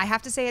episode, I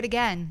have to say it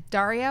again.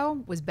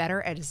 Dario was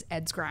better at his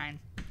Ed's grind.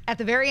 At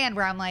the very end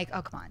where I'm like,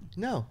 oh, come on.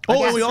 No.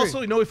 Oh, and we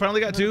also, we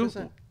finally got 100%.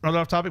 to, rather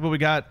off topic, but we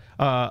got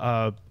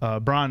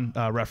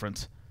Bronn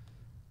reference.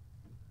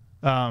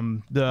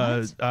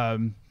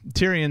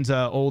 Tyrion's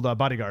old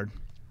bodyguard.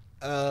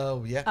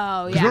 Oh, yeah.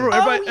 Oh, yeah. Remember,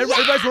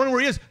 everybody's wondering where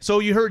he is.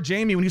 So you heard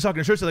Jamie when he's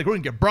talking to Cersei, like, we're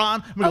going to get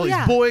Bronn, we're going to get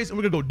these boys, and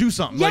we're going to go do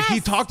something. Yes. Like, he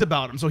talked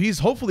about him. So he's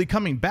hopefully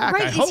coming back,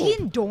 Right. I Is hope. he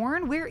in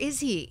Dorne? Where is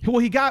he? Well,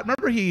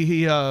 remember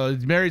he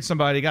married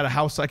somebody, got a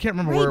house. I can't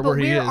remember where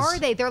he is. Where are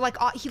they? They're like,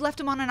 he left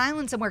him on an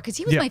island somewhere because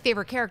he was my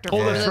favorite character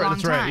for a really long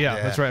that's right. time. Yeah,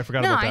 that's right. I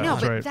forgot No, about that. I know,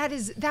 That's but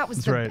right. that was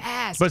That's the right.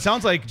 best. But it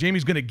sounds like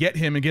Jamie's going to get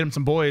him and get him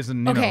some boys.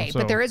 And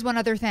But there is one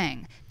other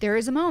thing. There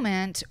is a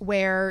moment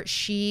where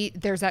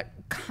there's that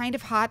kind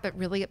of hot but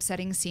really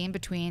upsetting scene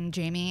between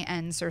Jamie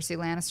and Cersei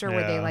Lannister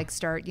where they like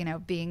start,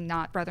 being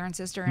not brother and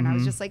sister. And I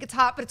was just like, it's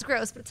hot, but it's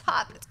gross, but it's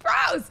hot, but it's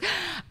gross.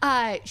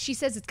 She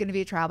says it's going to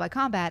be a trial by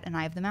combat and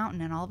I have the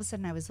mountain. And all of a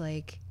sudden I was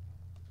like,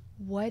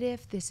 what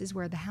if this is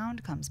where the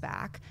Hound comes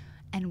back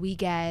and we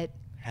get...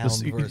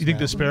 You think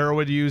the Sparrow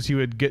would use? He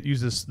would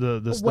use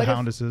the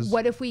Hound as his...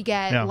 What if we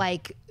get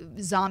like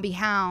Zombie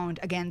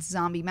Hound against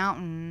Zombie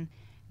Mountain?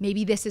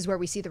 Maybe this is where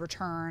we see the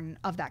return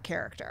of that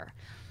character.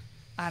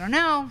 I don't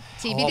know.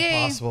 TBD.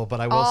 All possible, but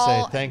I will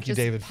say thank you,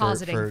 David,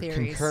 for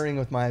concurring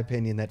with my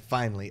opinion that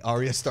finally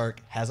Arya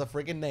Stark has a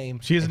friggin' name.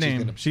 She has a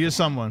name. She is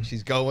someone.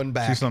 She's going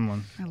back. She's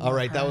someone. All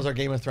right, that was our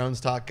Game of Thrones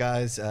talk,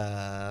 guys.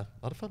 A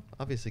lot of fun.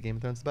 Obviously, Game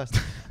of Thrones is the best.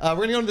 We're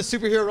going to go into the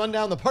superhero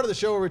rundown, the part of the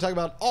show where we talk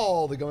about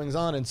all the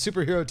goings-on in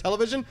superhero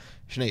television.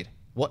 Sinead,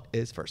 what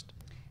is first?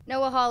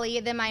 Noah Hawley,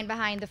 the mind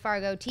behind the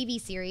Fargo TV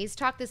series,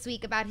 talked this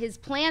week about his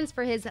plans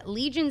for his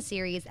Legion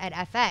series at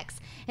FX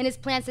and his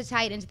plans to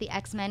tie it into the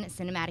X-Men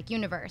cinematic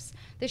universe.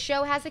 The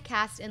show has a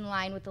cast in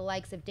line with the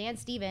likes of Dan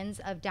Stevens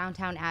of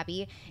Downton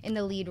Abbey in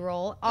the lead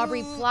role,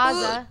 Aubrey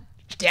Plaza...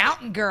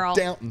 Downton girl.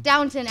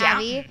 Downton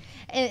Abbey.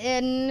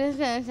 No,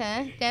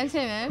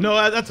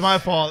 that's my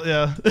fault.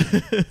 Yeah.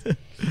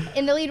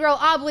 In the lead role,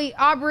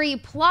 Aubrey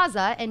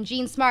Plaza and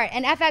Jean Smart.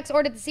 And FX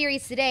ordered the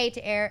series today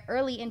to air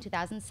early in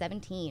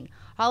 2017.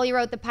 Hawley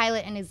wrote the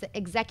pilot and is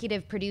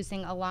executive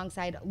producing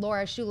alongside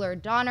Laura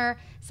Shuler-Donner,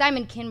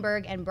 Simon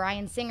Kinberg, and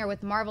Bryan Singer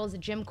with Marvel's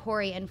Jim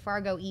Chory and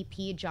Fargo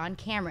EP John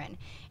Cameron.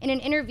 In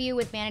an interview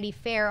with Vanity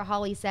Fair,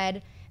 Hawley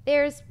said,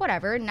 "There's,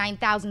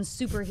 9,000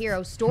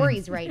 superhero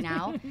stories right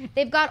now.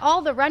 They've got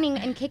all the running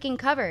and kicking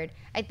covered.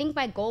 I think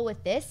my goal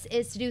with this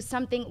is to do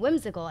something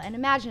whimsical and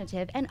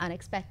imaginative and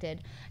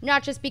unexpected.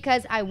 Not just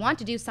because I want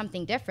to do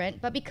something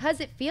different, but because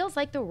it feels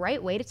like the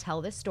right way to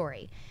tell this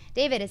story."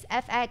 David, is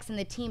FX and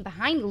the team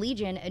behind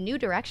Legion a new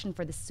direction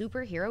for the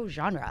superhero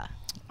genre?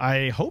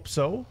 I hope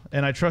so,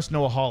 and I trust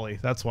Noah Hawley.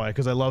 That's why,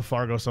 because I love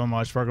Fargo so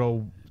much.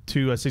 Fargo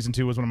season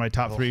 2 was one of my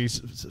top 3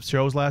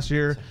 shows last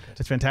year.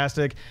 It's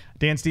fantastic.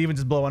 Dan Stevens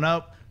is blowing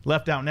up.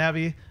 Left Downton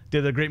Abbey.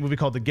 did a great movie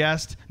called The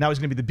Guest. Now he's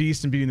going to be the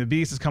Beast in Beauty and the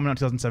Beast. Is coming out in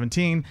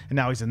 2017, and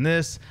now he's in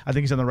this. I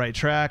think he's on the right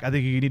track. I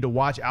think you need to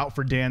watch out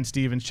for Dan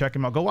Stevens. Check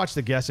him out. Go watch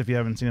The Guest if you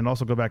haven't seen it. And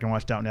also go back and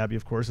watch Downton Abbey,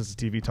 of course. It's a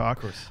TV talk.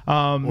 Of course.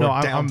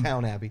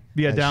 Downtown Abbey.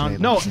 Yeah,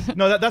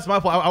 that's my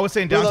fault. I was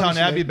saying Downtown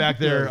Abbey back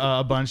there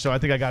a bunch, so I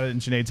think I got it in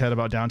Sinead's head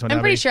about Downtown Abbey.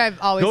 I'm pretty sure I've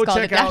always called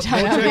it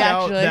Downtown Abbey. Go check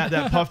out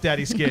that Puff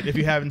Daddy skit if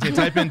you haven't seen it.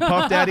 Type in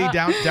Puff Daddy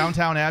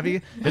Downtown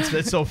Abbey.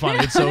 It's so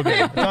funny. It's so good.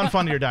 It's on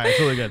Fun to Your Diet. It's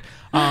really good.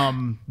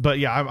 But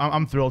yeah,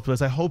 I'm thrilled for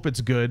this. I hope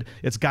it's good.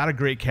 It's got a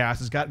great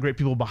cast. It's got great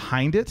people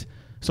behind it.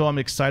 So I'm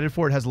excited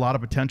for it. It has a lot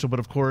of potential. But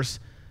of course,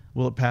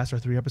 will it pass our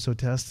 3-episode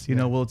test? You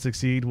know, will it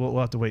succeed? We'll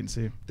have to wait and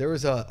see. There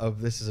was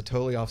this is a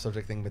totally off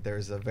subject thing, but there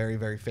is a very,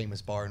 very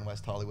famous bar in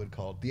West Hollywood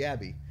called the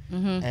Abbey.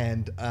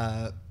 And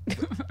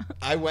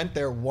I went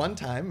there one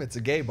time. It's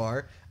a gay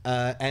bar.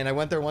 And I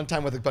went there one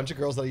time with a bunch of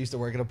girls that I used to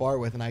work at a bar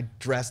with, and I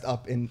dressed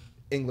up in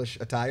English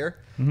attire.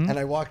 And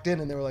I walked in,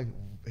 and they were like,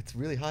 "It's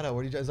really hot out.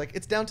 What are you doing?" I was like,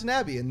 "It's Downton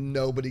Abbey," and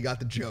nobody got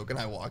the joke, and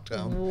I walked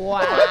home. Wow,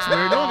 that's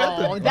weird. No one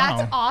got the,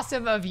 that's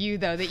awesome of you,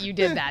 though, that you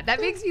did that.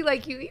 That makes me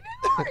like you even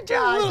more,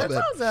 Josh.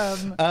 That's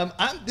awesome.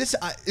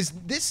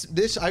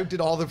 I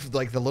did all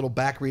the little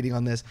back reading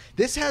on this.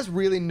 This has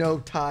really no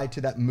tie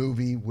to that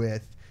movie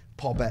with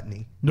Paul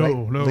Bettany. No,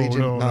 right? no, Legion?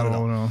 no, Not at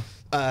all. no.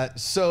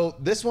 So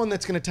this one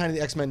that's going to tie into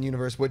the X-Men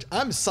universe, which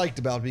I'm psyched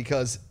about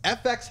because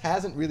FX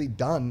hasn't really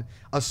done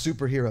a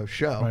superhero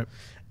show, Right.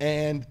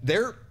 and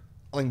they're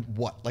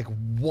like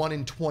 1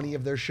 in 20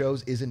 of their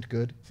shows isn't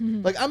good.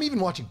 Like I'm even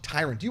watching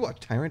Tyrant. Do you watch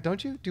Tyrant?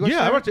 Don't you? Do you watch Yeah,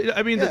 I Tyrant? watched it.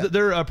 I mean,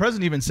 their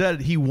president even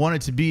said he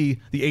wanted to be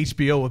the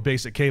HBO of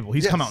basic cable.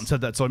 He's come out and said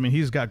that. So I mean,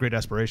 he's got great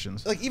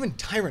aspirations. Like even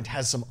Tyrant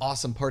has some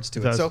awesome parts to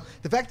it. Does. So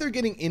the fact they're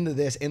getting into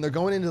this and they're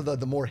going into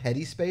the more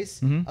heady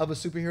space of a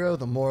superhero,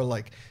 the more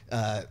like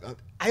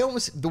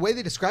the way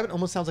they describe it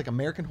almost sounds like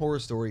American Horror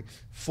Story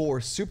for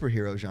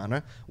superhero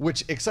genre,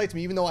 which excites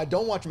me. Even though I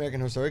don't watch American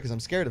Horror Story because I'm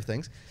scared of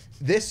things,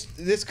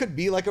 this could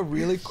be like a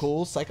really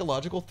cool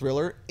psychological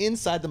thriller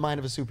inside the mind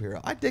of a superhero.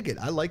 I dig it.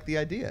 I like the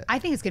idea. I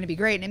think it's going to be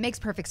great, and it makes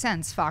perfect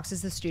sense. Fox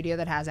is the studio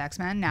that has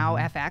X-Men, now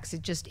Mm-hmm.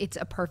 FX. It's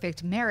a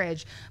perfect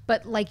marriage.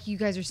 But like you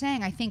guys are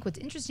saying, I think what's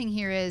interesting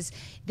here is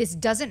this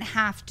can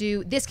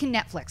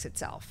Netflix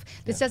itself.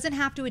 This doesn't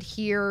have to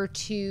adhere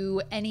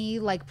to any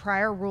like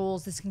prior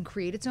rules. This can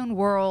create its own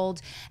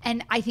world.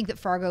 And I think that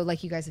Fargo,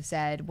 like you guys have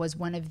said, it is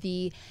one of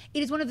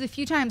the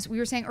few times we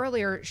were saying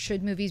earlier,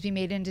 should movies be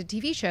made into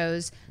TV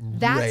shows?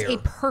 That's Rare. a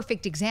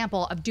perfect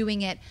example of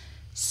doing it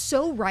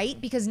so right,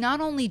 because not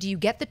only do you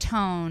get the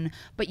tone,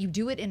 but you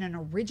do it in an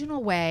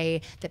original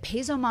way that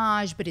pays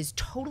homage but is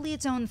totally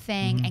its own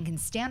thing and can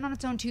stand on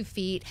its own 2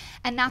 feet.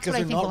 And that's what I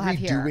think we'll have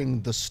here. They're not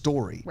redoing the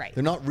story. Right.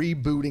 They're not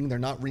rebooting. They're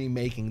not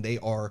remaking. They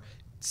are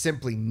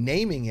simply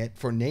naming it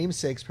for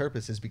namesake's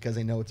purposes because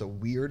they know it's a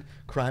weird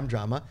crime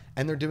drama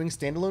and they're doing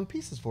standalone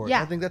pieces for it.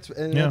 Yeah. I think that's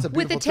a beautiful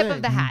with the tip thing.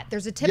 of the hat.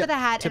 There's a tip of the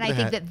hat, and I think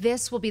hat. that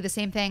this will be the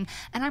same thing.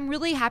 And I'm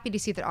really happy to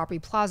see that Aubrey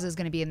Plaza is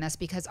going to be in this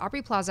because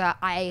Aubrey Plaza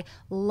I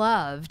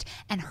loved,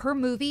 and her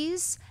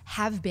movies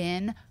have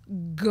been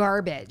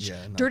garbage.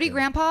 Yeah, not Dirty good.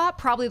 Grandpa,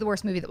 probably the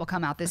worst movie that will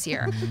come out this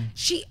year.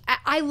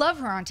 I love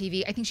her on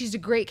TV. I think she's a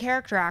great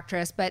character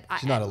actress, but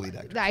She's not a lead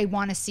actor. I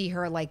want to see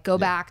her like go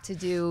back to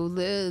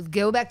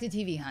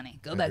TV, honey.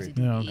 Go back to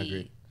TV.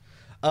 Agreed.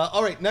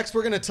 All right, next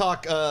we're going to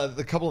talk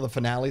a couple of the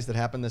finales that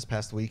happened this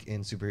past week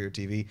in superhero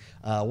TV.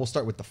 We'll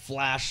start with The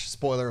Flash.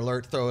 Spoiler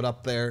alert, throw it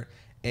up there.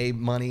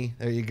 Money,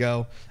 there you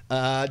go.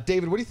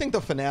 David, what do you think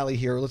the finale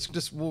here?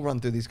 We'll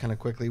run through these kind of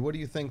quickly. What do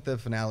you think the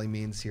finale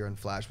means here in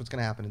Flash? What's going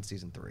to happen in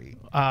season 3?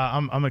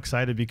 I'm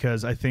excited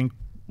because I think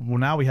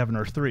now we have an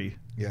Earth 3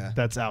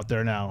 that's out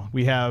there now.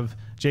 We have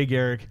Jay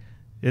Garrick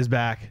is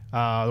back.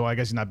 Well, I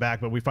guess he's not back,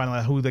 but we find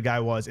out who the guy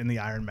was in the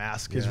Iron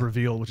Mask is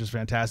revealed, which is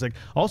fantastic.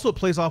 Also, it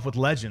plays off with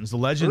Legends. The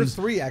Legends. Earth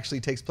 3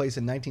 actually takes place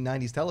in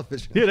 1990s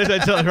television. Yeah,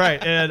 that's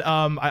right. And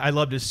I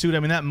loved his suit. I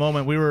mean, that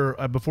moment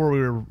before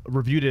we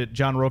reviewed it,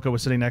 John Rocca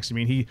was sitting next to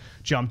me, and he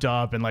jumped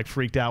up and like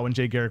freaked out when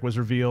Jay Garrick was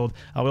revealed.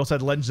 We also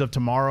had Legends of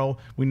Tomorrow.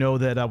 We know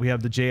that we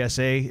have the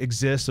JSA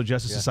exists, so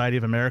Justice Society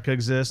of America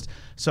exists.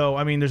 So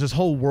I mean, there's this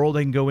whole world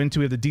they can go into.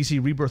 We have the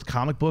DC Rebirth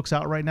comic books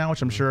out right now,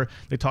 which I'm sure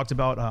they talked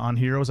about on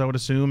Heroes, I would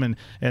assume.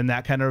 And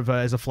that kind of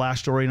is a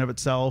Flash story in of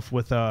itself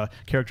with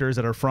characters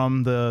that are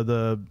from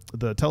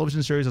the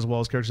television series as well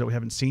as characters that we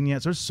haven't seen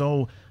yet. So there's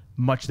so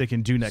much they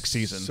can do next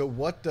season. So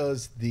what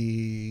does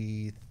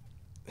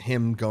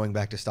him going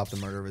back to stop the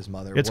murder of his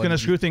mother? It's going to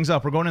screw things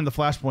up. We're going into the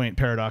Flashpoint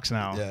paradox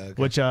now,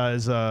 which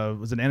was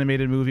an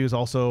animated movie. It was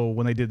also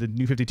when they did the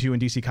New 52 in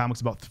DC Comics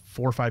about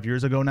 4 or 5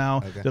 years ago now.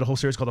 Did a whole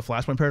series called the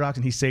Flashpoint Paradox,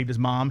 and he saved his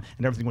mom,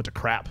 and everything went to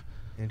crap.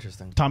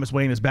 Interesting. Thomas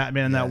Wayne is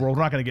Batman in that world.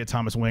 We're not going to get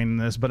Thomas Wayne in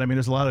this, but I mean,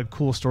 there's a lot of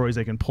cool stories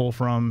they can pull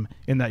from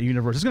in that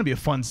universe. It's going to be a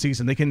fun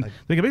season. They can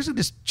basically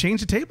just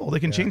change the table. They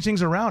can change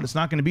things around. It's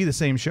not going to be the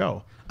same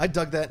show. I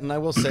dug that, and I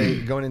will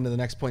say, going into the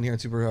next point here in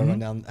Superhero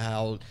Rundown,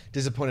 how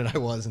disappointed I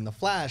was in the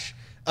Flash.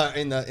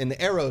 In the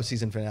Arrow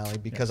season finale,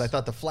 because I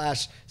thought the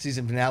Flash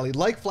season finale,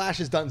 like Flash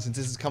has done since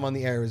this has come on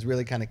the air, is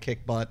really kind of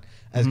kick butt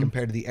as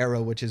compared to the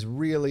Arrow, which is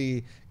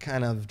really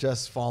kind of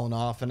just fallen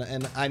off.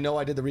 And I know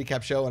I did the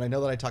recap show, and I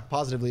know that I talk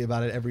positively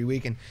about it every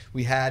week, and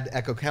we had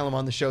Echo Kellum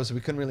on the show, so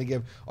we couldn't really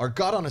give our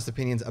god honest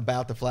opinions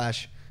about the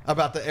Flash,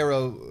 about the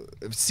Arrow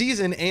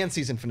season and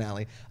season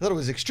finale. I thought it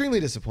was extremely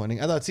disappointing.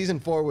 I thought season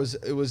 4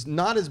 was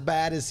not as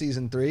bad as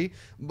season 3,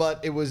 but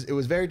it was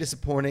very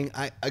disappointing.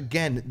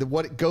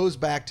 What it goes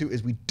back to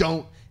is we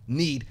don't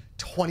need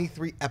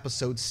 23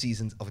 episode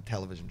seasons of a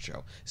television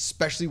show,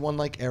 especially one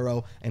like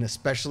Arrow, and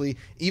especially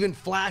even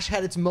Flash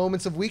had its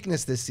moments of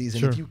weakness this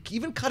season. If you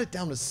even cut it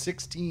down to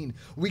 16,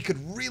 we could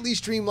really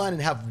streamline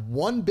and have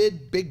one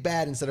big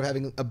bad instead of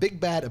having a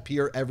big bad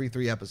appear every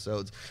 3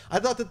 episodes. I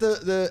thought that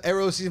the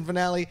Arrow season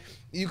finale,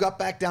 you got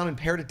back down and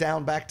pared it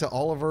down back to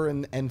Oliver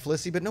and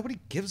Felicity, but nobody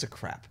gives a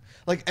crap.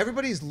 Like,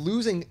 everybody's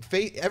losing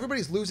faith.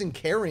 Everybody's losing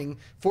caring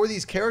for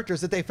these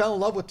characters that they fell in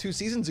love with 2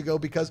 seasons ago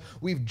because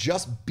we've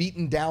just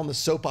beaten down the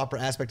soap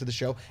opera aspect of the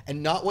show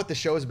and not what the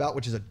show is about,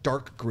 which is a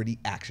dark, gritty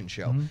action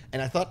show.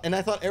 And I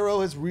thought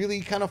Arrow has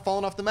really kind of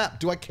fallen off the map.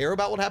 Do I care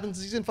about what happens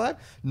in season 5?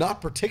 Not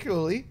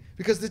particularly,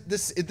 because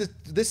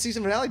this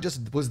season finale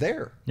just was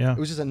there. Yeah. It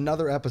was just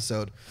another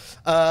episode.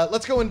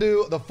 Let's go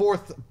into the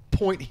 4th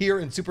point here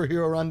in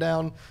Superhero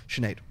Rundown.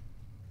 Sinead.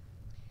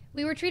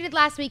 We were treated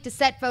last week to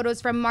set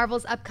photos from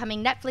Marvel's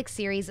upcoming Netflix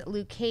series,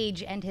 Luke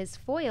Cage and his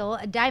foil,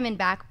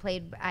 Diamondback,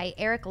 played by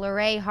Eric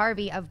LeRae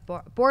Harvey of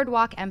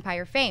Boardwalk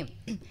Empire fame.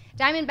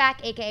 Diamondback,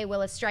 a.k.a.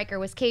 Willis Stryker,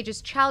 was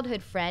Cage's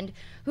childhood friend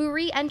who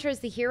re-enters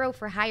the hero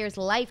for hire's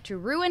life to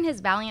ruin his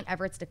valiant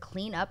efforts to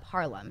clean up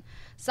Harlem.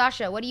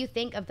 Sasha, what do you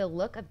think of the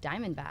look of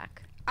Diamondback?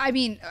 I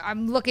mean,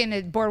 I'm looking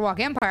at Boardwalk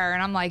Empire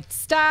and I'm like,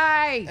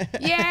 stay,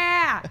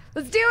 yeah,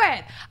 let's do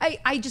it.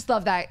 I just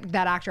love that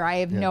actor. I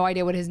have no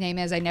idea what his name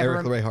is.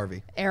 Eric LeRae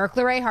Harvey. Eric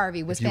LeRae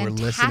Harvey was if you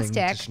fantastic. Were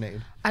listening to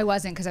Sinead. I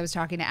wasn't, because I was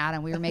talking to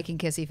Adam. We were making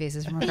kissy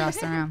faces from across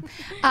the room.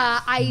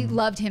 I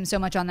loved him so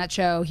much on that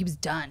show. He was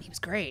done. He was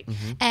great.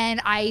 And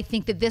I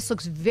think that this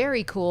looks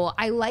very cool.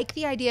 I like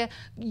the idea.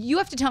 You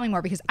have to tell me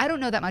more, because I don't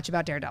know that much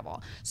about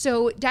Daredevil.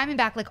 So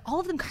Diamondback, like,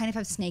 all of them kind of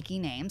have snaky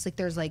names. Like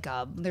there's like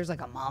a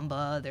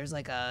Mamba, there's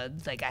like a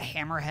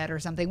Hammerhead or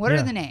something. What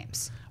are the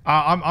names?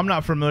 I'm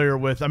not familiar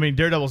with. I mean,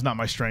 Daredevil's not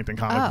my strength in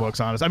comic books,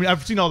 honestly. I mean,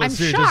 I've seen all the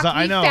series. Shocked.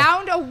 I know. We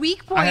found a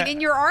weak point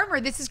in your armor.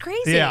 This is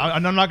crazy. Yeah,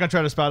 I'm not gonna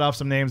try to spout off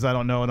some names I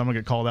don't know, and I'm gonna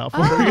get called out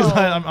for it, because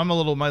I'm a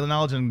little. My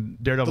knowledge in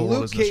Daredevil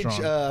world isn't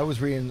strong. I was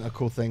reading a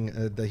cool thing.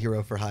 The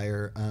hero for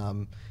hire.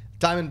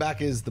 Diamondback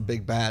is the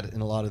big bad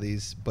in a lot of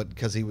these, but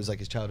because he was like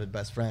his childhood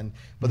best friend.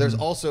 But there's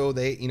also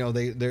we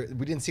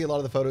didn't see a lot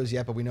of the photos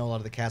yet, but we know a lot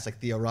of the cast, like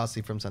Theo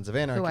Rossi from Sons of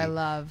Anarchy, who I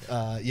love.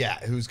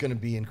 Who's going to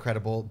be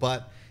incredible.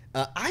 But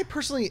I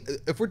personally,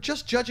 if we're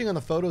just judging on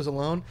the photos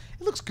alone,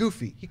 it looks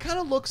goofy. He kind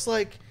of looks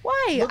like.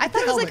 Why? I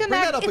thought it was like a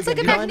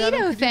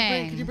Magneto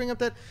thing. Could you bring up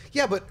that?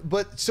 Yeah,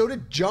 but so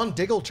did John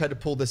Diggle try to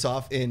pull this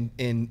off in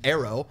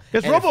Arrow.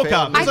 It's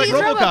RoboCop. I think it's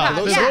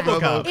RoboCop.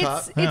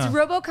 RoboCop. It's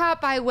RoboCop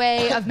by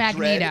way of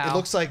Magneto. Dredd. It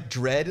looks like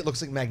Dredd. It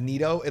looks like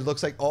Magneto. It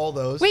looks like all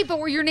those. Wait, but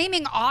you're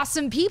naming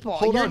awesome people.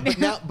 Hold on,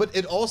 but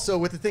it also,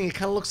 with the thing, it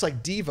kind of looks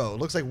like Devo. It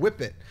looks like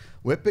Whip It.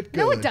 Whip it good.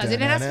 No, it doesn't.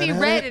 It has to be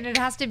red, and it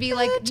has to be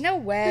like, no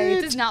way.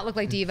 It does not look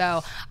like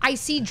Devo. I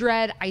see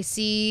Dredd.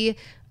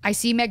 I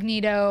see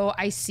Magneto,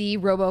 I see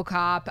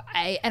RoboCop,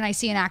 and I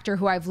see an actor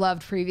who I've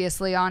loved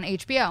previously on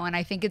HBO, and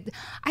I think it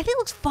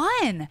looks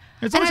fun.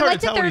 It's and always I hard like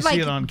to tell that when they're you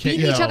see it on like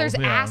beating each other's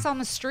ass on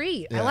the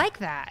street. I like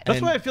that.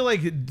 That's why I feel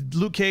like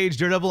Luke Cage,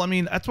 Daredevil. I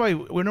mean, that's why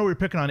we know we were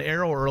picking on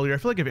Arrow earlier. I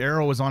feel like if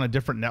Arrow was on a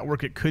different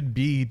network, it could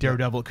be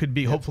Daredevil. It could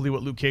be hopefully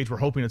what Luke Cage we're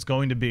hoping it's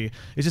going to be.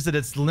 It's just that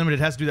it's limited.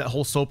 It has to do that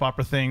whole soap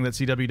opera thing that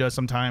CW does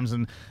sometimes.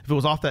 And if it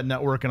was off that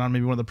network and on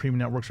maybe one of the premium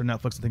networks or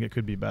Netflix, I think it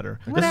could be better.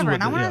 Whatever.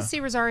 And I want to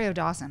see Rosario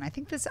Dawson. I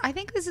think this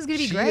is going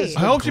to be great.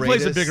 I hope she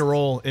plays a bigger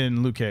role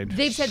in Luke Cage.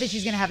 They've said that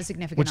she's going to have a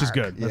significant which is arc.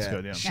 good. That's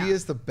good, yeah. She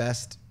is the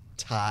best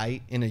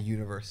tie in a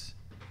universe.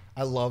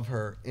 I love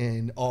her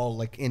in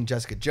in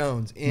Jessica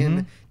Jones,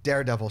 in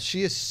Daredevil.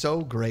 She is so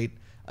great.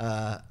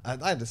 I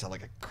just have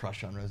like a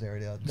crush on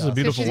Rosario. She's a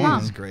beautiful woman.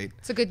 woman. She's great.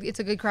 It's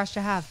a good crush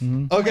to have.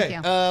 Okay,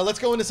 let's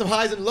go into some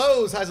highs and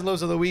lows. Highs and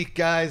lows of the week,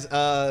 guys.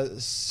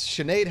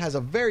 Sinead has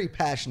a very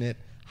passionate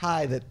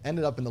high that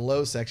ended up in the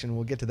low section.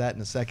 We'll get to that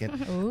in a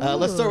second.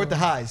 Let's start with the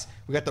highs.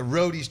 We got the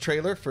Roadies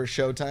trailer for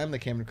Showtime, the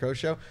Cameron Crowe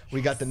show.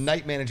 We got the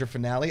Night Manager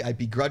finale. I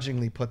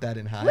begrudgingly put that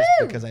in highs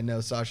because I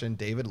know Sasha and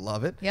David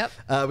love it. Yep.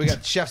 We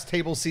got Chef's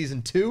Table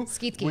season 2.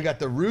 Skeet. We got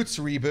the Roots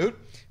reboot.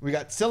 We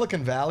got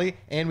Silicon Valley,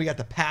 and we got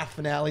the Path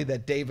finale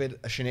that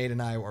David, Sinead,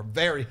 and I were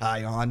very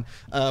high on.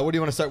 What do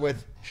you want to start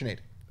with, Sinead?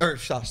 Or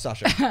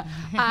Sasha.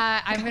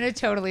 I'm going to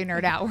totally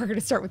nerd out. We're going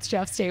to start with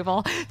Chef's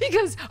Table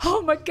because,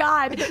 oh my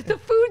God, the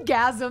food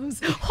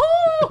gasms.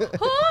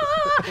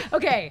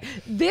 Okay,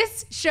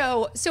 this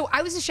show. So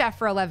I was a chef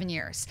for 11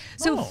 years.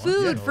 So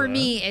food for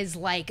me is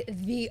like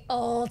the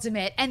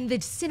ultimate. And the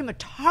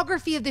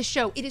cinematography of this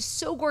show, it is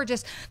so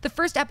gorgeous. The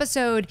first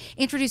episode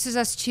introduces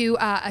us to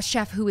a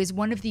chef who is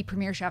one of the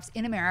premier chefs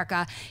in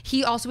America.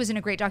 He also was in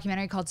a great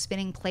documentary called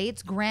Spinning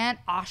Plates. Grant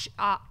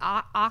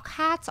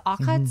Achatz.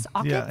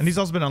 Yeah, and he's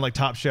also been on like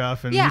Top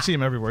Chef, and you see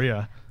him everywhere.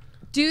 Yeah.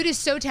 Dude is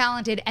so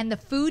talented, and the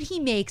food he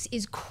makes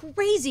is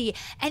crazy.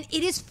 And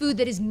it is food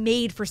that is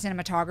made for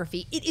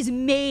cinematography. It is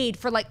made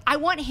for, like, I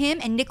want him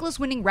and Nicholas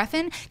Winding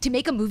Refn to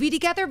make a movie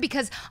together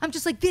because I'm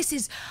just like, this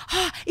is,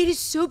 it is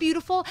so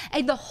beautiful.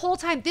 And the whole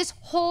time, this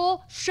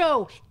whole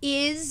show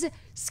is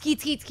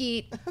skeet,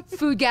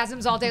 food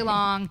gasms all day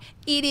long.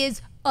 It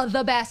is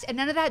the best, and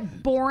none of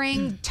that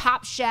boring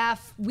Top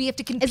Chef. We have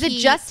to compete. Is it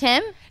just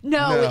him?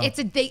 No, it's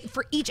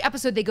for each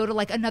episode they go to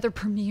like another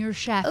premier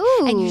chef,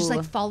 Ooh. and you just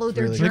like follow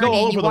their Really journey. They go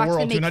all and you over the watch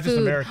world them too, make not just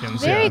food.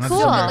 Americans. Very not cool.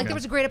 just Like Americans. there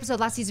was a great episode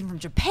last season from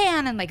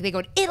Japan, and like they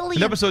go to Italy.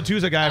 And episode 2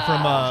 is a guy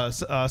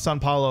from Sao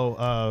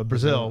Paulo,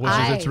 Brazil, which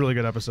is it's a really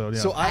good episode. Yeah.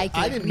 So I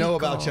didn't know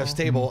about rico. Chef's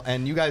Table,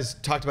 and you guys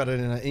talked about it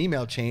in an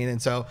email chain,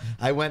 and so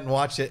I went and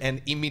watched it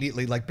and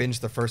immediately like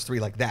binged the first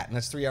 3 like that, and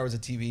that's 3 hours of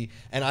TV.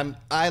 And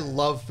I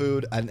love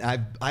food, and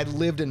I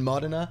lived in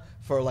Modena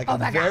for like a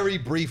very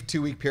brief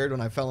 2-week period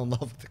when I fell in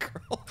love with the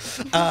girl.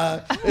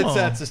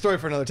 It's a story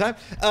for another time.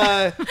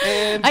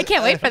 And I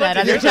can't wait for that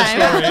other Here's that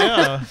time. story,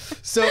 yeah.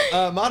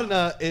 So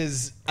Modena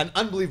is an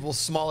unbelievable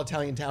small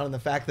Italian town, in the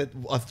fact that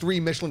a 3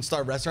 Michelin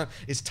star restaurant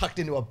is tucked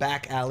into a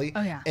back alley.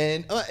 Oh, yeah.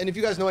 And if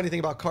you guys know anything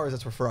about cars,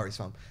 that's where Ferrari's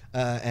from,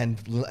 and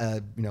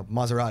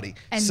Maserati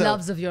And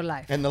loves of your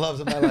life. and the loves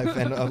of my life,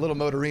 and a little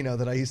Motorino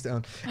that I used to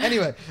own.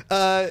 Anyway,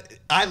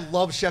 I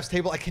love Chef's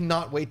Table. I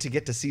cannot wait to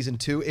get to season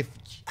 2.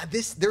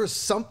 There is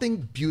something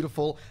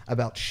beautiful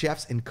about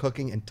chefs and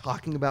cooking and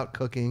talking about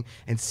cooking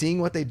and seeing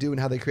what they do and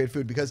how they create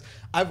food, because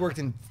I've worked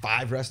in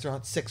 5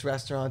 restaurants, 6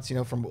 restaurants,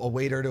 from a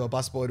waiter to a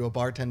busboy to a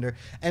bartender.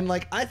 And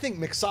like, I think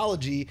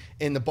mixology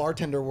in the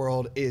bartender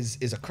world is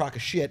a crock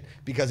of shit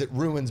because it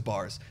ruins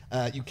bars.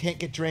 You can't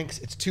get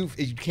drinks.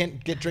 You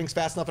can't get drinks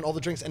fast enough, and all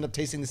the drinks end up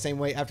tasting the same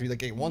way after you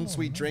get one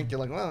sweet drink. You're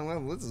like, well,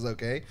 this is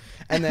okay.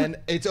 And then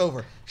it's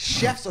over.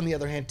 Chefs, on the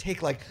other hand,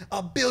 take like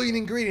a billion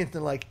ingredients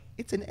and like,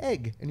 it's an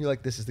egg. And you're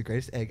like, this is the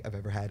greatest egg I've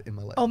ever had in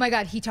my life. Oh my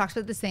God, he talks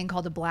about this thing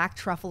called a black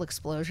truffle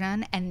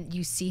explosion, and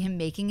you see him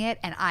making it,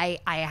 and I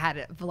had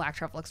a black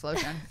truffle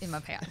explosion in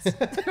my pants.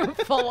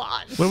 Full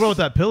on. What about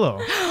that pillow?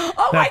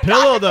 Oh that my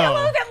pillow, God, the though.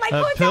 pillow that like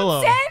That puts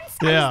pillow. out scents?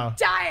 Yeah. I was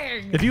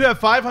dying. If you have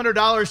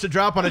 $500 to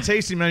drop on a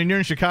tasting menu and you're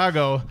in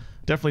Chicago,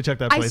 definitely check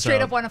that place out. I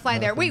straight up want to fly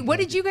there. Wait, what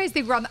did you guys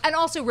think? And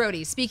also,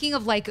 roadies, speaking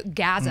of like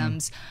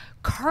gasms,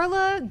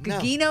 Carla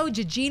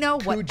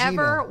Gugino,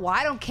 whatever. Well,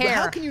 I don't care. But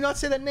how can you not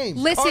say that name?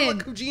 Listen, Carla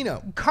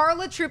Gugino.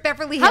 Carla Troop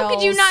Beverly Hills. How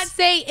could you not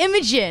say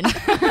Imogen?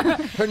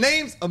 Her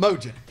name's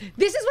Imogen.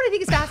 This is what I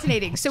think is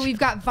fascinating. So we've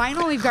got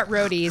Vinyl, we've got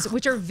Roadies,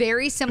 which are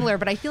very similar,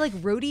 but I feel like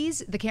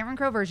Roadies, the Cameron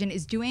Crowe version,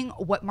 is doing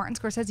what Martin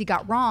Scorsese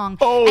got wrong.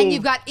 Oh, and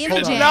you've got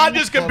Imogen. Not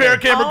just compare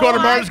Cameron Crowe to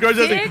Martin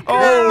Scorsese.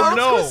 Oh, Martin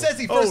no.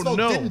 Scorsese, first of all,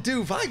 didn't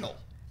do Vinyl.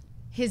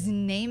 His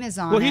name is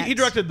on Well, it. he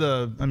directed he did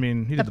the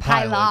pilot. He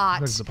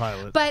directed the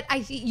pilot.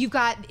 But you've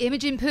got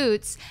Imogen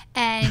Poots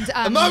and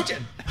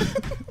Imogen.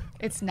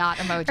 It's not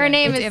Imogen. Her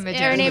name It's is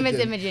Imogen.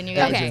 Imogen. You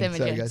guys, Okay. it's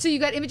Imogen. Sorry, guys. So you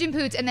got Imogen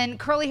Poots and then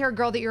curly hair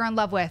girl that you're in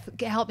love with.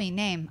 Help me,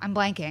 name. I'm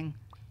blanking.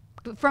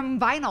 From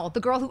Vinyl, the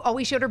girl who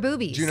always showed her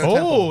boobies. Juno Temple.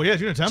 Oh, yeah,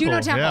 Juno Temple.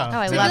 Juno Temple. Yeah. Oh,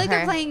 I so love I feel like they're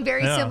her. playing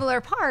very Yeah.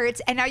 similar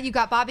parts, and now you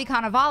got Bobby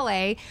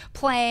Cannavale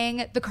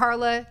playing the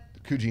Carla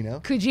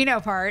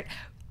Gugino part.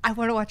 I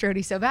want to watch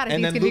Rhodey so bad. I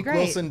And think it's then gonna Luke be great.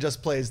 Wilson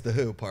just plays the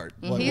Who part.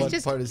 What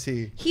He's part is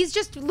he? He's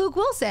just Luke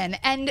Wilson.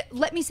 And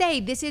let me say,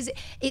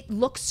 it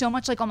looks so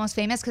much like Almost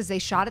Famous because they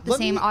shot at the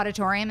same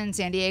auditorium in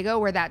San Diego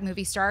where that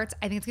movie starts.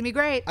 I think it's going to be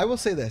great. I will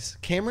say this.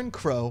 Cameron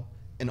Crowe,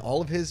 in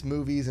all of his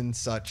movies and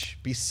such,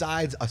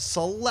 besides a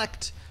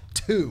select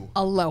 2,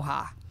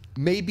 Aloha.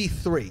 maybe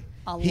 3,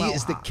 he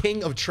is the Aloha.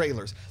 king of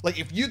trailers. Like,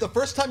 if the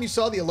first time you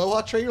saw the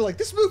Aloha trailer, like,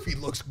 this movie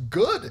looks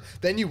good.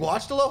 Then you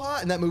watched Aloha,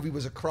 and that movie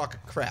was a crock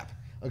of crap.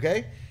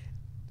 Okay?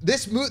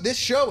 This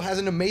show has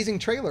an amazing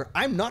trailer.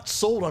 I'm not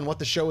sold on what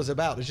the show is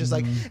about. It's just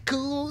like,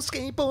 cool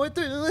skateboard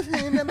through.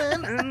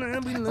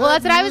 Well,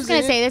 that's what I was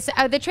gonna say.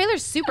 The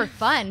trailer's super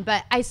fun,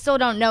 but I still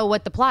don't know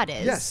what the plot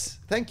is. Yes,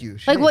 thank you.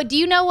 Like, Sinead. what do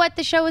you know? What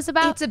the show is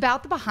about? It's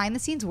about the behind the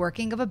scenes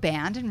working of a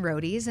band and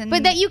roadies. And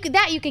But that you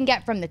can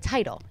get from the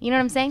title. You know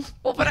what I'm saying?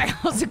 Well, but I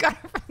also got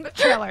it from the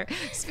trailer.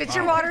 Spit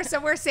your water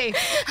somewhere safe.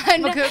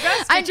 I'm Macuga,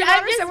 I'm spit your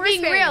water just somewhere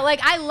being safe. real. Like,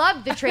 I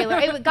loved the trailer.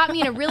 It got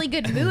me in a really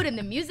good mood, and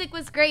the music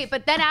was great.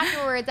 But then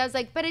afterwards, I was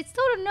like, but I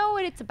still don't know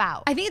what it's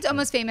about. I think it's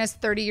Almost Famous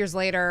 30 years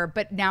later,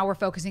 but now we're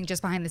focusing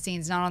just behind the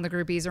scenes, not on the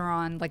groupies or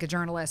on like a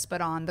journalist, but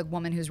on the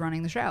woman who's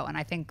running the show. And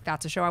I think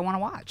that's a show I want to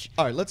watch.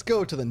 All right, let's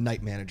go to the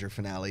Night Manager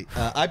finale.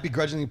 I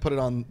begrudgingly put it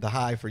on the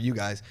high for you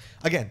guys.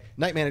 Again,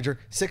 Night Manager,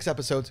 6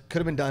 episodes, could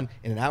have been done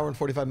in an hour and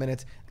 45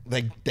 minutes.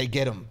 They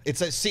get them.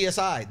 It's a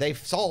CSI. They've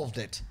solved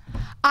it.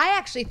 I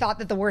actually thought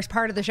that the worst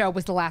part of the show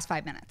was the last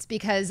 5 minutes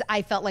because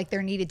I felt like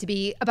there needed to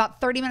be about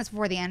 30 minutes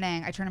before the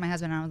ending. I turned to my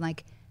husband and I was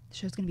like, the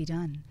show's going to be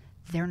done.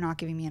 They're not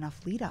giving me enough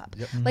lead up.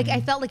 Yep. Like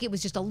I felt like it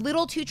was just a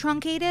little too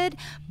truncated,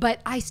 but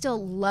I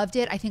still loved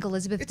it. I think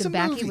Elizabeth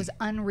Debicki was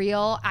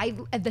unreal.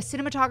 The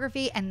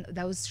cinematography and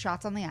those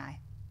shots on the eye.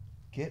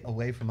 Get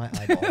away from my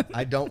eyeball.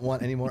 I don't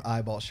want any more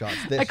eyeball shots.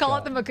 I call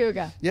it the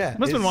Macuga. Yeah.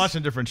 Must have been watching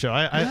a different show.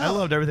 I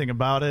loved everything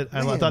about it.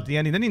 I Man. thought the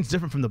ending's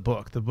different from the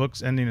book. The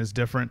book's ending is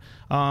different.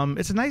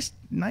 It's a nice,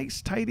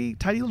 tidy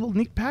little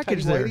neat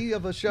package there. Tidy-whitey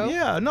of a show?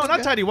 Yeah, no,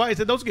 not tidy white.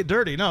 Those get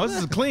dirty. No, this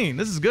is clean.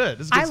 This is good.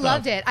 This is good I stuff.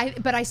 loved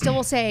it. But I still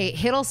will say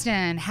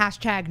Hiddleston,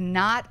 #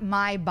 not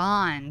my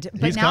Bond.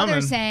 But He's now they're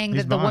coming. saying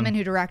He's that the Bond. woman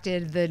who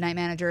directed The Night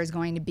Manager is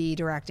going to be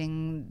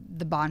directing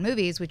the Bond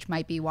movies, which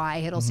might be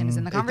why Hiddleston is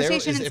in the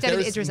conversation instead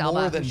of Idris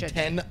Elba. More who than should.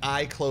 10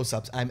 eye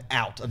close-ups, I'm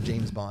out of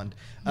James Bond.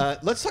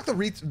 Let's talk the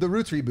Roots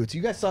reboots.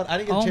 You guys saw it. I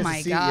didn't get a chance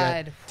to see it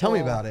yet. Tell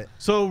me about it.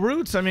 So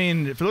Roots, I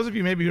mean, for those of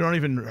you maybe who don't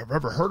even have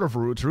ever heard of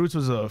Roots, Roots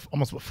was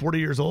almost 40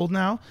 years old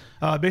now,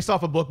 based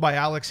off a book by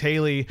Alex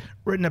Haley,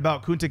 written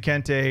about Kunta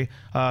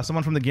Kinte,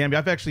 someone from the Gambia.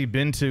 I've actually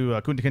been to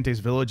Kunta Kinte's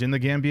village in the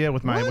Gambia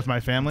with my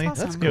family.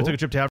 That's awesome. You know, took a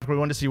trip to Africa. We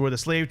wanted to see where the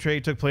slave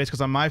trade took place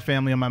because on my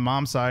family, on my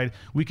mom's side,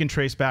 we can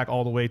trace back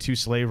all the way to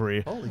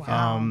slavery. Holy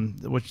cow.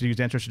 Which you use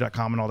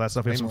ancestry.com and all that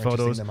stuff. We have Way some more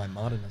interesting photos. than my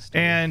modernist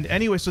story. And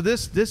anyway, so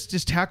this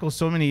just tackles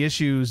so many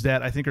issues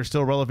that I think are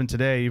still relevant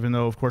today, even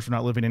though, of course, we're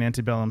not living in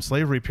antebellum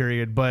slavery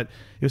period. But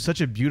it was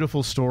such a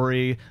beautiful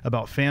story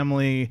about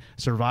family,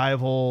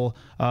 survival,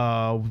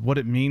 what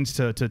it means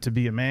to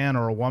be a man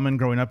or a woman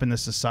growing up in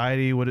this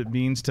society, what it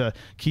means to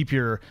keep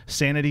your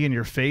sanity and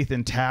your faith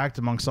intact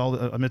amidst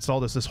all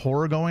this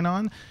horror going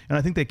on. And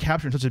I think they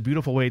capture it in such a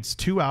beautiful way. It's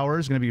 2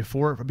 hours, going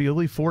to be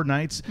only 4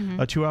 nights,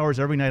 2 hours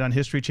every night on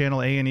History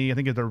Channel, A&E. I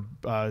think they're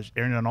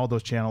airing it on all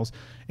those channels.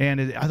 And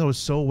I thought it was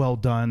so well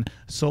done,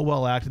 so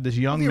well acted. This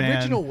young the man.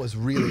 original was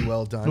really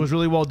well done. It was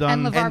really well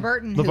done. And LeVar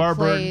Burton, who LeVar Burton.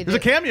 played- There's a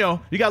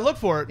cameo. You got to look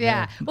for it.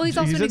 Yeah. Well, he's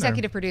also an in there.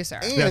 executive producer.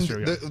 And That's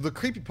true, yeah. the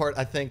creepy part,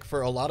 I think,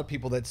 for a lot of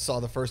people that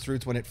saw the first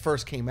Roots when it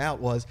first came out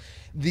was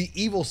the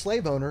evil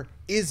slave owner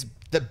is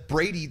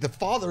the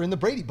father in the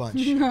Brady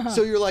Bunch.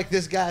 So you're like,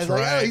 this guy's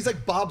like, right. oh, he's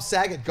like Bob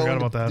Saget going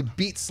about to that.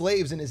 beat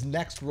slaves in his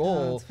next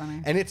role. that's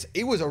funny. And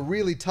it was a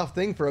really tough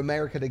thing for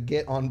America to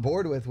get on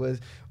board with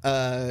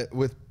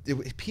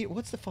Pete,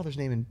 what's the father's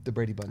name in the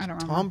Brady Bunch? I don't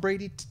remember. Tom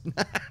Brady?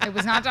 It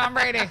was not Tom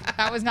Brady.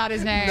 That was not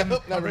his name.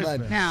 Nope, never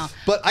mind. No.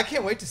 But I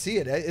can't wait to see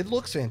it. It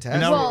looks fantastic.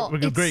 And now Well, we're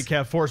it's- great.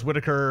 Cat Forrest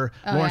Whitaker,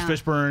 Oh, Lawrence yeah.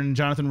 Fishburne,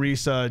 Jonathan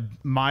Rhys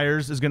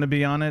Myers is going to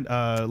be on it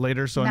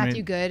later. So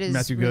Matthew Good is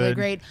Matthew really Good.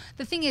 great.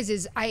 The thing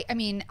is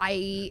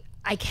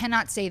I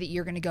cannot say that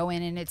you're going to go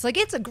in and it's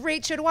a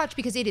great show to watch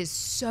because it is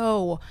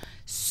so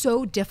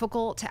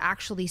difficult to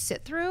actually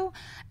sit through.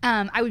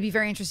 I would be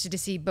very interested to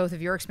see both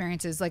of your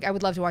experiences. Like I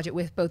would love to watch it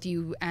with both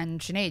you and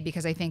Sinead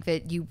because I think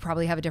that you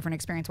probably have a different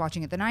experience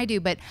watching it than I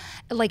do. But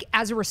like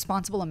as a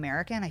responsible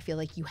American, I feel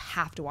like you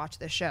have to watch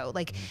this show.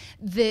 Like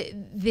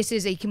this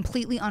is a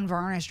completely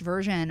unvarnished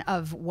version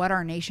of what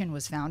our nation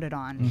was founded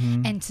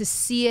on, and to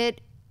see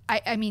it.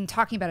 I mean,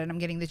 talking about it, I'm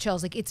getting the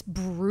chills. Like, it's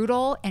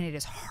brutal and it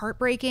is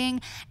heartbreaking.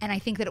 And I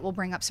think that it will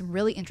bring up some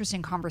really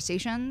interesting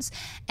conversations.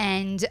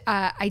 And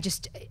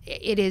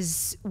it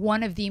is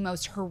one of the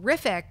most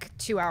horrific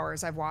 2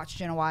 hours I've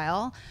watched in a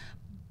while,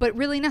 but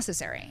really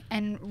necessary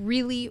and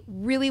really,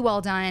 really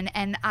well done.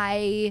 And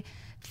I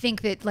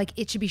think that like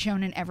it should be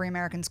shown in every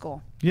American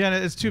school. Yeah,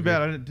 and it's too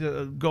bad.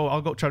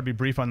 I'll go try to be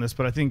brief on this,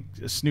 but I think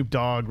Snoop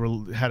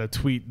Dogg had a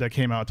tweet that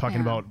came out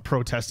talking about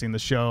protesting the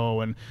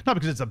show, and not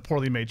because it's a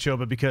poorly made show,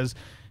 but because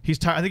he's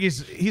tired. I think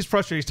he's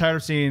frustrated. He's tired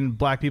of seeing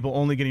black people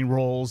only getting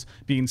roles,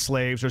 being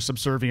slaves or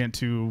subservient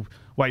to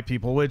white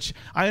people, which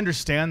I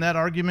understand that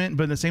argument,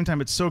 but at the same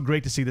time, it's so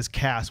great to see this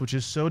cast, which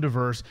is so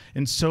diverse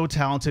and so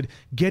talented,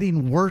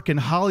 getting work in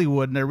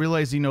Hollywood. And I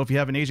realize, if you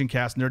have an Asian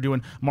cast and they're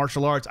doing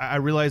martial arts, I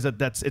realize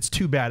that it's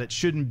too bad. It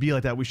shouldn't be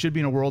like that. We should be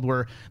in a world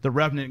where the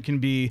Revenant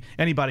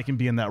anybody can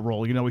be in that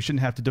role. We shouldn't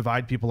have to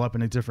divide people up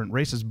into different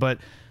races, but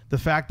the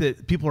fact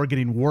that people are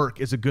getting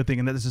work is a good thing,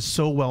 and that this is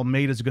so well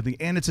made is a good thing,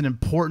 and it's an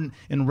important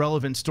and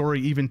relevant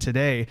story even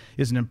today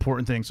is an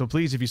important thing. So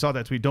please, if you saw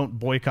that tweet, don't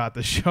boycott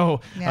the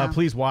show. Yeah.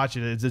 Please watch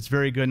it. It's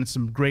very good, and it's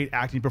some great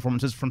acting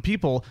performances from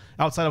people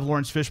outside of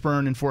Lawrence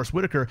Fishburne and Forrest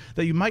Whitaker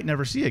that you might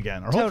never see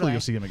again, or hopefully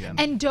you'll see him again.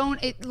 And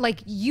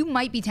you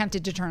might be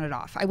tempted to turn it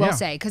off, I will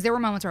say, because there were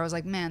moments where I was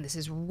like, man, this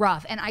is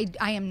rough. And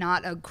I am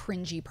not a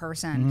cringy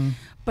person,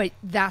 but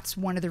that's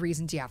one of the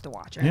reasons you have to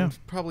watch it. Yeah.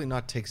 Probably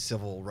not take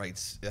civil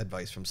rights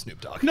advice from Snoop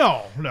Dogg.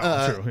 No,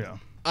 true. Yeah.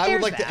 I would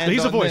There's like to that. end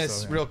He's a on voice,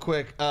 this though, yeah. real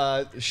quick.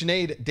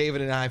 Sinead,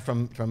 David, and I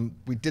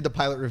we did the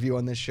pilot review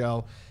on this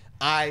show.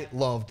 I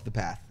loved The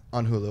Path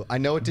on Hulu. I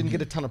know it didn't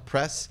get a ton of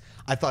press.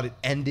 I thought it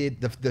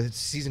ended. The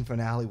season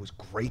finale was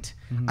great.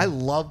 I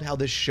loved how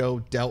this show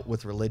dealt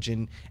with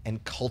religion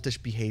and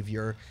cultish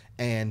behavior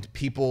and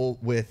people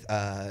with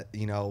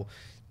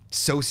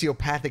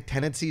sociopathic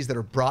tendencies that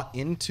are brought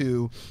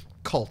into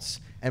cults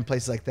and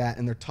places like that,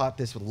 and they're taught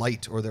this with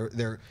light, or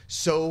they're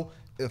so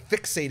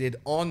fixated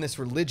on this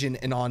religion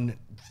and on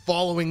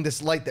following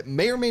this light that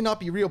may or may not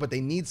be real, but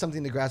they need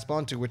something to grasp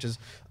onto, which is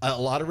a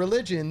lot of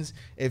religions.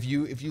 If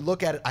you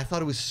look at it, I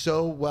thought it was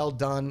so well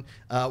done.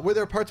 Were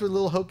there parts that were a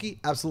little hokey?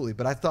 Absolutely,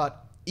 but I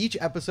thought each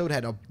episode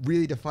had a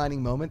really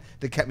defining moment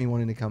that kept me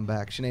wanting to come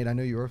back. Sinead, I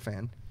know you were a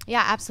fan.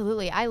 Yeah,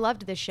 absolutely. I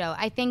loved this show.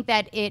 I think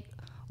that it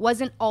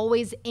wasn't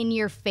always in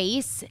your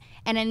face,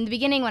 and in the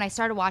beginning when I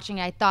started watching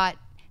it, I thought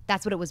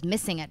that's what it was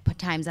missing at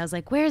times. I was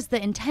like, where's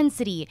the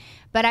intensity?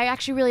 But I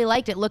actually really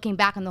liked it. Looking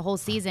back on the whole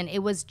season, it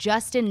was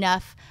just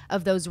enough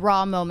of those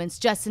raw moments,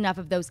 just enough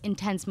of those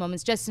intense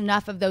moments, just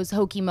enough of those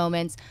hokey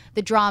moments,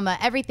 the drama.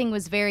 Everything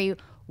was very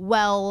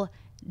well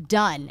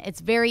done.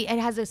 It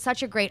has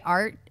such a great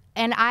art.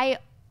 And I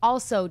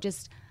also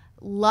just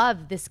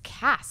love this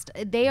cast.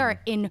 They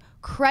are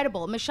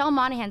incredible. Michelle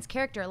Monaghan's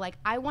character, like,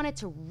 I wanted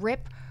to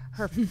rip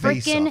her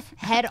freaking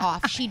head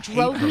off. She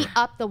drove me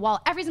up the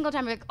wall every single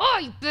time. I'm like, oh,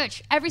 you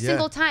bitch, every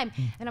single time.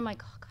 And I'm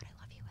like, oh God, I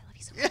love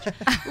you so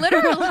much.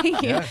 Literally.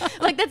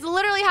 Like, that's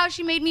literally how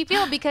she made me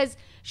feel, because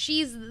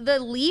she's the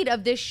lead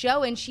of this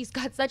show and she's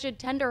got such a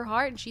tender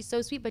heart and she's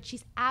so sweet, but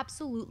she's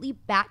absolutely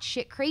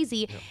batshit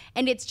crazy.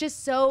 And it's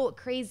just so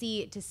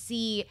crazy to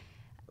see,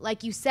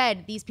 like you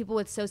said, these people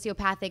with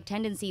sociopathic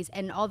tendencies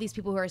and all these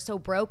people who are so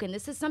broken.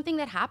 This is something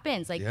that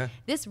happens. Like,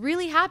 this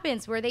really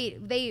happens, where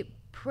they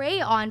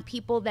prey on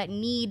people that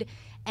need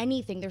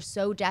anything. They're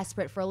so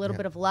desperate for a little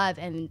bit of love,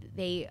 and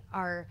they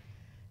are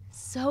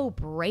so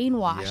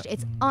brainwashed.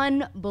 It's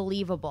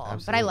unbelievable.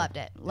 Absolutely. But I loved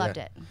it. Loved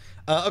it.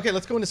 Okay,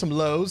 let's go into some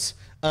lows.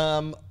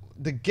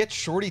 The Get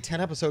Shorty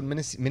 10-episode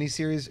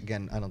miniseries.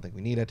 Again, I don't think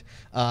we need it.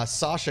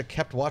 Sasha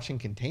kept watching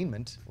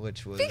Containment,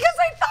 which was... Because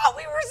I thought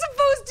we were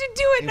supposed to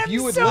do it, and if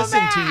you would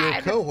listen to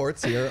your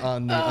cohorts here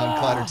on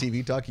Collider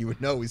TV Talk, you would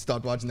know we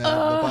stopped watching that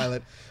after the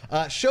pilot.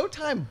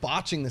 Showtime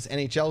botching this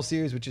NHL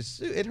series, which is...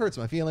 It hurts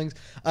my feelings.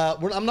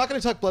 I'm not going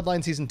to talk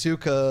Bloodline Season 2,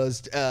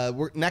 because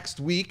next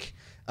week...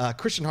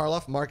 Christian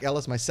Harloff, Mark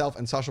Ellis, myself,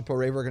 and Sasha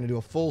Perl-Raver are going to do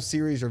a full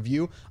series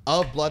review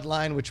of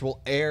Bloodline, which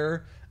will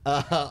air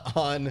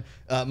on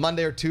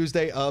Monday or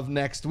Tuesday of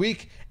next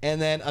week. And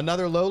then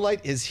another low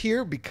light is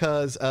here,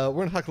 because we're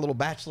going to talk a little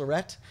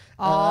Bachelorette.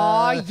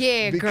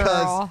 Yeah, because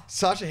girl.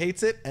 Sasha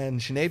hates it and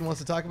Sinead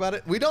wants to talk about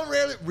it.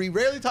 We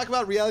rarely talk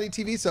about reality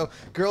TV, so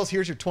girls,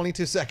 here's your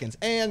 22 seconds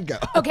and go.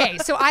 Okay,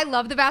 so I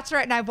love The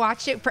Bachelorette and I've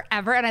watched it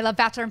forever, and I love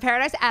Bachelor in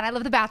Paradise and I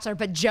love The Bachelor,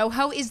 but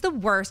JoHo is the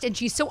worst, and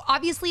she's so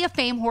obviously a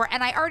fame whore,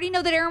 and I already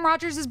know that Aaron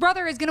Rodgers'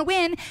 brother is gonna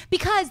win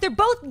because they're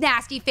both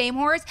nasty fame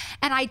whores,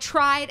 and I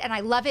tried and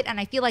I love it, and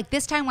I feel like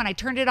this time when I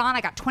turned it on,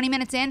 I got 20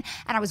 minutes in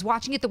and I was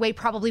watching it the way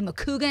probably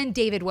Macuga and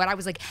David would. I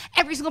was like,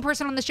 every single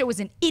person on the show was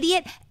an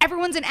idiot,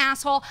 everyone's an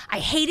asshole, I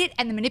hate it,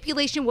 and the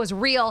manipulation was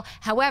real.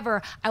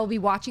 However, I will be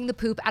watching the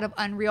poop out of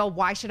Unreal.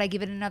 Why should I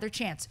give it another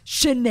chance?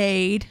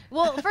 Sinead.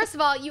 Well, first of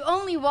all, you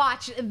only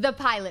watch the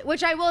pilot,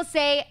 which I will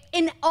say,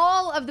 in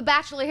all of the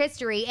Bachelor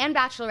history and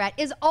Bachelorette,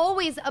 is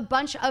always a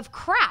bunch of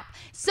crap.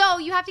 So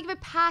you have to give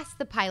it past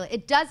the pilot.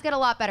 It does get a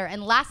lot better,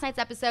 and last night's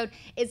episode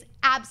is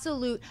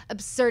absolute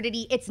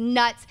absurdity. It's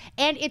nuts,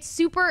 and it's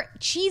super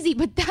cheesy,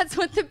 but that's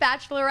what the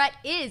Bachelorette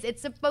is.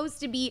 It's supposed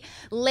to be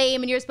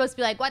lame, and you're supposed to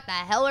be like, what the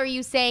hell are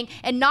you saying?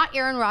 And not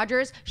Aaron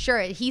Rodgers. Sure,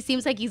 he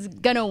seems like he's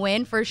gonna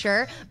win for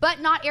sure,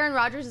 but not Aaron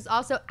Rodgers is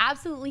also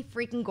absolutely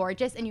freaking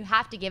gorgeous, and you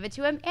have to give it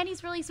to him, and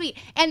he's really sweet.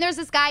 And there's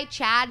this guy,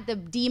 Chad, the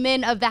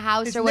demon of the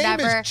house or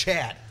whatever. His name is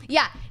Chad.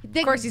 Yeah.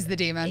 Of course he's the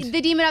demon.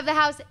 The demon of the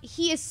house.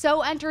 He is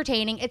so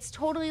entertaining. It's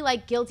totally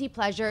like guilty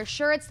pleasure.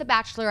 Sure, it's The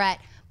Bachelorette,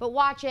 but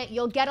watch it.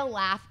 You'll get a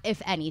laugh,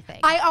 if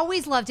anything. I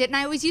always loved it, and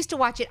I always used to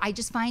watch it. I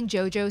just find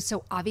JoJo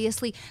so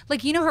obviously,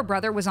 like, you know, her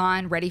brother was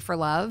on Ready for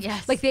Love.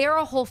 Yes. Like, they are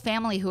a whole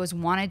family who has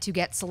wanted to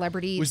get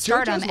celebrity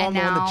stardom. Was JoJo's mom the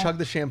one that chugged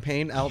the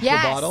champagne out the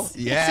bottle?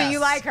 Yes. So you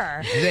like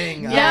her?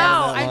 Zing. No,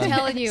 I'm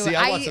telling you. See,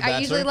 I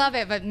usually love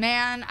it, but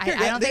man, I don't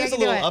think I can do it. There's a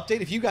little update.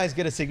 If you guys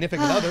get a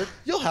significant other,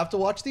 you'll have to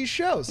watch these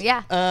shows.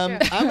 Yeah. I'm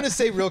going to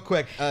say real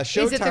quick,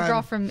 Showtime. Is it the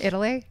girl from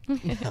Italy?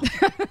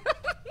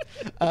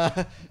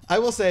 I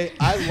will say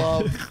I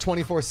love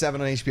 24/7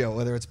 on HBO,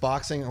 whether it's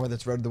boxing or whether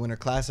it's Road to the Winter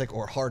Classic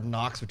or Hard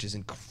Knocks, which is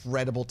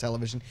incredible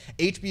television.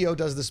 HBO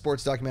does the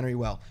sports documentary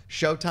well.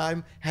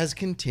 Showtime has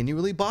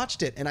continually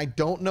botched it, and I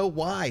don't know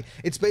why.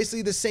 It's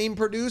basically the same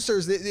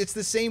producers. It's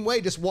the same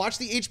way. Just watch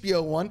the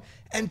HBO one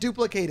and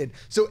duplicate it.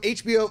 So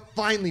HBO,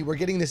 finally, we're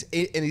getting this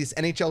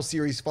NHL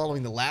series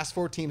following the last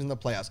 4 teams in the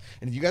playoffs.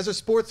 And if you guys are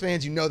sports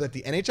fans, you know that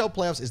the NHL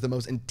playoffs is the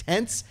most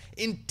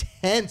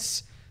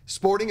intense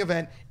sporting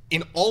event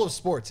in all of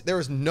sports. There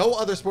is no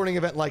other sporting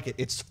event like it.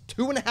 It's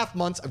 2.5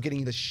 months of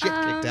getting the shit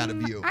kicked out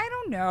of you. I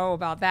don't know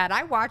about that.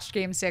 I watched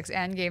Game 6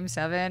 and Game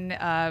 7.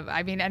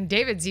 I mean, and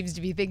David seems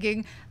to be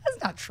thinking,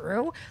 that's not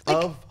true.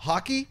 Of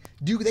hockey,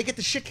 they get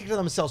the shit kicked out of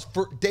themselves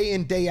for day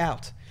in, day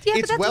out. Yeah, but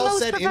it's that's well most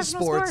said in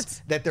professional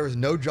sports that there is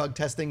no drug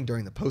testing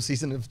during the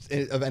postseason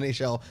of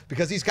NHL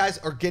because these guys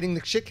are getting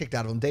the shit kicked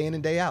out of them day in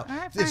and day out. All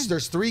right, fine.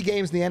 There's 3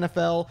 games in the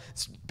NFL.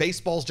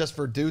 Baseball's just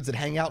for dudes that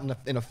hang out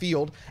in a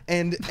field,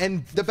 and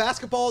the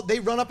basketball, they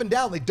run up and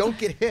down. They don't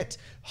get hit.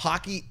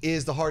 Hockey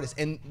is the hardest,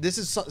 and this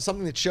is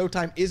something that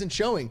Showtime isn't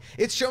showing.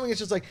 It's showing it's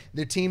just like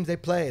the teams they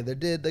play,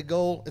 the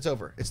goal, it's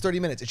over. It's 30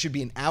 minutes. It should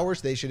be an hour.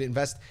 So they should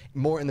invest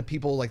more in the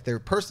people, like their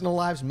personal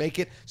lives, make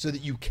it so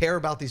that you care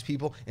about these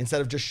people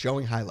instead of just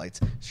showing highlights.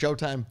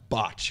 Showtime,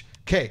 botch.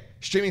 Okay,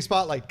 streaming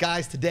spotlight.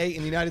 Guys, today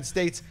in the United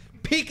States,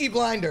 Peaky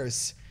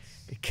Blinders.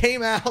 It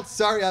came out.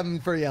 Sorry, I'm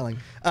for yelling.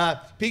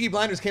 Peaky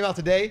Blinders came out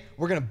today.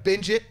 We're going to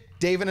binge it,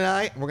 David and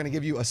I, and we're going to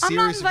give you a series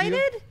I'm not invited.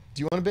 review.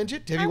 Do you want to binge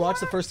it? Have you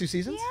watched the first 2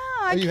 seasons? Yeah,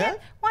 Oh, I you can't. have?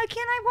 Why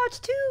can't I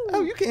watch 2?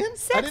 Oh, you can.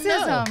 Sexism. I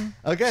didn't know.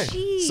 Okay.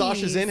 Jeez.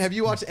 Sasha's in. Have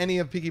you watched any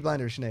of Peaky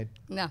Blinders, Sinead?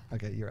 No.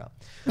 Okay, you're out.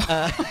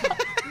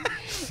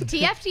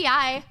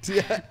 TFTI.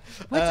 Yeah.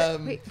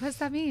 Wait, what's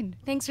that mean?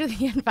 Thanks for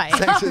the invite.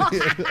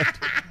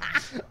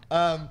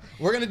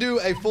 We're going to do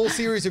a full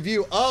series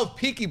review of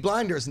Peaky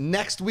Blinders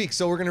next week.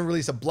 So we're going to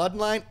release a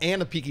Bloodline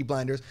and a Peaky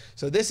Blinders.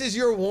 So this is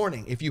your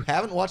warning. If you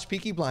haven't watched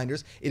Peaky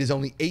Blinders, it is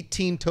only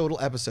 18 total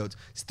episodes.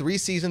 It's 3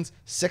 seasons,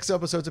 6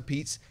 episodes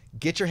apiece.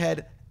 Get your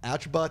head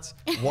out your butts.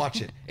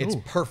 Watch it. It's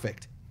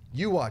perfect.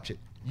 You watch it.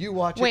 You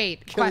watch it.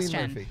 Wait, Cillian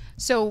question. Murphy.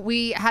 So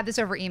we had this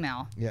over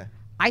email. Yeah.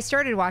 I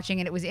started watching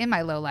it. It was in my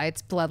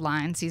lowlights,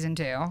 Bloodline season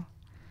 2.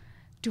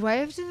 Do I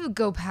have to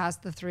go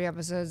past the 3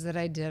 episodes that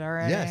I did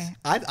already? Yes.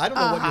 I don't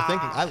know what you're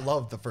thinking. I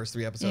love the first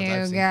 3 episodes You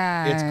I've seen.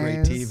 guys. It's great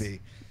TV.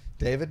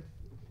 David?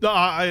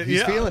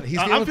 He's feeling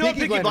I'm feeling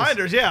Peaky Peaky Blinders.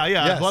 Blinders. Yeah.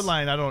 Yes.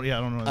 Bloodline. I don't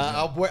know.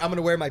 I'm going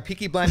to wear my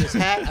Peaky Blinders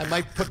hat. I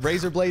might put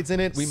razor blades in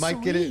it. We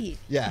might get it. Sweet.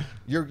 Yeah.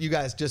 You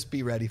guys just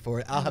be ready for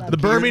it. I'll have The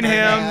beard and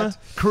Birmingham hat.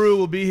 crew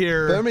will be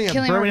here. Birmingham.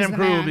 Cillian Birmingham Murphy's the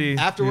crew will man. be.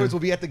 Afterwards,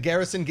 we'll be at the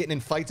Garrison getting in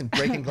fights and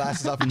breaking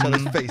glasses off each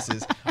other's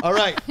faces. All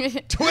right.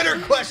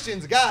 Twitter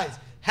questions, guys.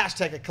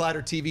 Hashtag at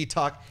Collider TV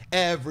talk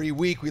every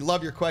week. We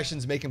love your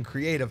questions. Make them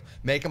creative.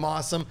 Make them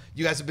awesome.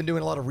 You guys have been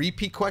doing a lot of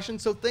repeat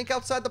questions, so think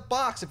outside the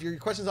box. If your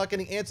question's not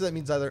getting answered, that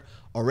means either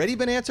already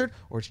been answered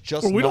or it's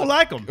just we don't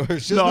like them. Or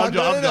it's just No, not I'm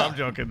good enough. I'm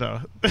joking.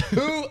 No.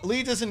 Who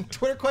leads us in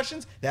Twitter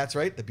questions? That's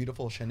right, the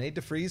beautiful Sinead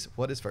DeFries.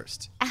 What is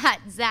first? At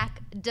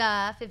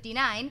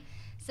ZachDuh59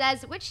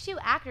 says, which 2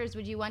 actors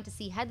would you want to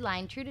see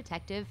headline True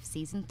Detective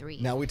Season 3?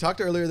 Now, we talked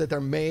earlier that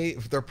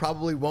there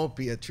probably won't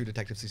be a True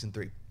Detective Season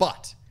 3,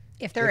 but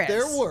If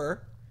there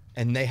were,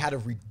 and they had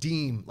a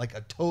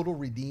total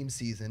redeem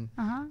season,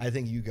 I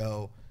think you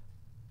go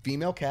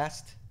female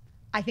cast.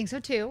 I think so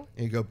too.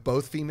 And you go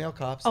both female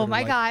cops. Oh that are,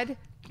 my God.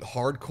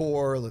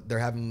 Hardcore. They're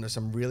having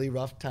some really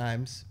rough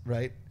times,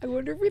 right? I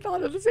wonder if we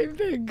thought of the same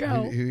thing.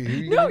 Go.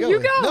 Who No, go you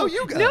with? go. No,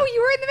 you go. No,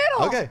 you were in the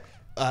middle. Okay.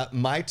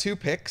 My 2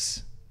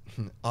 picks.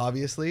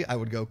 Obviously, I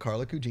would go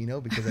Carla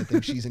Gugino because I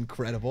think she's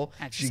incredible.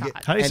 That's just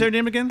hot. How do you say her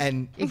name again?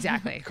 And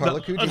Exactly. Carla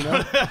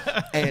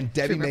Gugino and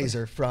Debbie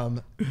Mazur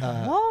from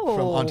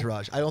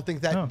Entourage. I don't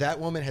think that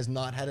woman has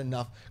not had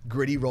enough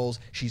gritty roles.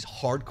 She's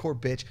hardcore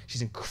bitch.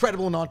 She's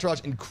incredible in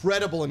Entourage,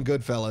 incredible in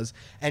Goodfellas,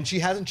 and she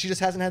just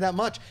hasn't had that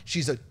much.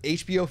 She's a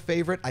HBO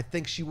favorite. I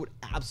think she would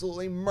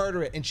absolutely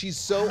murder it, and she's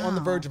so on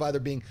the verge of either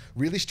being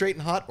really straight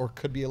and hot or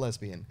could be a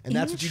lesbian, and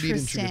that's what you need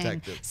in True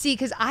Detective. See,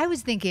 because I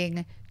was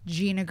thinking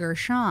Gina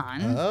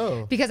Gershon.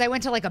 Oh. Because I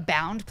went to like a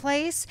Bound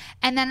place,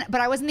 but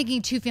I wasn't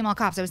thinking 2 female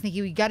cops. I was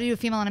thinking we got to do a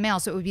female and a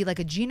male, so it would be like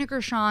a Gina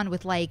Gershon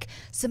with like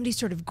somebody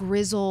sort of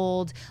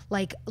grizzled,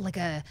 like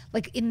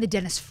in the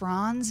Dennis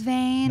Franz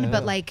vein,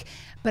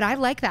 but I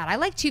like that. I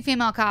like 2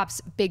 female cops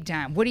big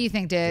time. What do you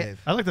think, Dave?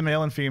 I like the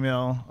male and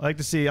female. I like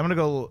to see. I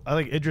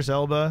like Idris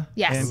Elba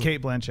and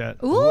Kate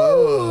Blanchett. Ooh.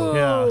 Whoa.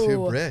 Yeah. 2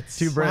 Brits.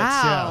 2 Brits.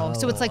 Wow. Yeah.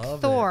 So it's like Love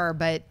Thor,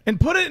 but And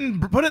put it in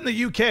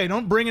the UK.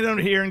 Don't bring it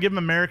over here and give them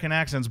American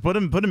accents. Put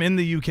them in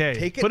the UK.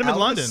 Take it put them out in of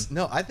London.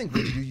 No, I think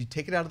what you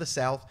take it out of the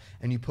South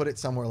and you put it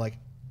somewhere like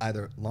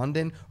either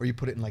London or you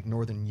put it in like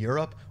Northern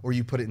Europe or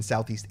you put it in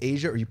Southeast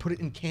Asia or you put it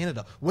in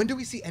Canada. When do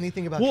we see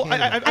anything about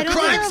Canada? I don't think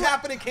Crimes they're-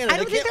 happen in Canada. I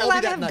don't They think can't they're all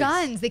be allowed to that have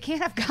nice. guns. They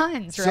can't have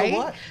guns, So right?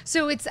 what?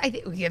 So I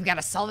think you've got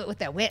to solve it with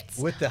their wits.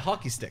 With the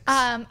hockey sticks.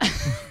 No,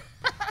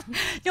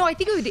 I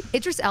think it would be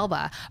Idris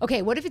Elba.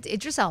 Okay, what if it's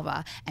Idris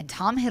Elba and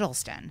Tom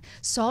Hiddleston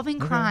solving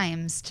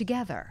crimes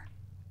together?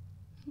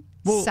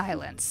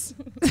 Silence.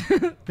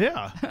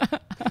 Yeah.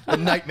 The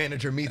night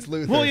manager meets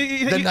Luther. Well,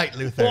 the night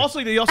Luther. Well, also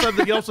you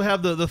also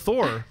have the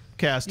Thor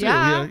cast too.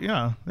 Yeah.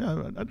 Yeah.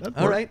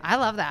 All right. I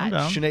love that.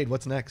 down. Sinead,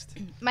 what's next?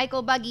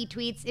 Michael Buggy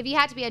tweets, if you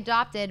had to be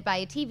adopted by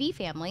a TV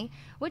family,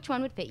 which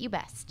one would fit you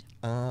best?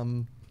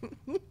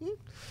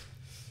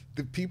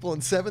 The people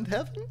in Seventh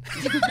Heaven?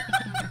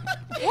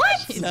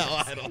 What? No,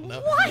 I don't know.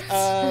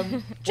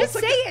 What? Just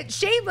say it.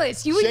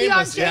 Shameless. You would be on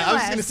Shameless. Shameless. Yeah, I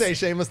was going to say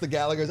Shameless the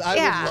Gallaghers. I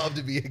Yeah. would love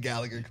to be a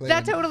Gallagher clan.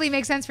 That totally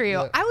makes sense for you.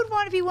 Yeah. I would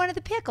want to be one of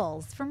the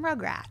pickles from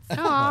Rugrats.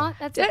 Aw,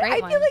 that's a great I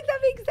one. feel like that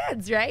makes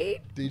sense, right?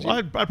 DJ? Well,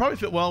 I'd probably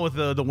fit well with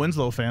the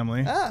Winslow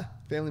family. Ah,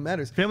 Family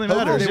Matters. Family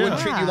Hopefully Matters, they wouldn't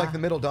yeah. treat you like the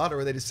middle daughter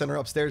where they just send her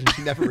upstairs and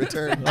she never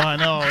returned. Oh, I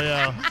know,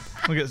 yeah.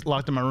 I'll get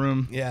locked in my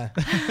room. Yeah.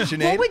 What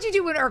Sinead? would you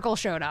do when Urkel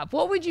showed up?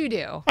 What would you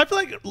do? I feel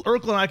like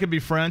Urkel and I could be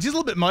friends. He's a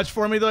little bit much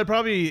for me, though. I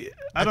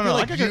don't know.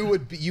 Like I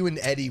could- you and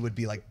Eddie would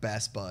be like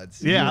best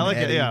buds. Yeah, You I and like it.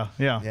 Eddie. Yeah.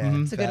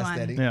 Mhm. It's a good Fast one.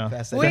 Eddie. Yeah.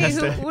 Fast Wait,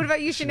 Eddie. what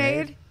about you,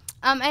 Sinead?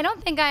 I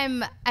don't think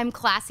I'm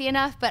classy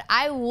enough, but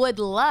I would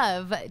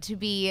love to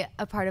be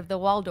a part of the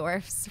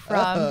Waldorfs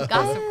from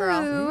Gossip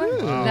Girl.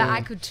 Ooh, that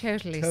I could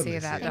totally see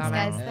that, Thanks, darling.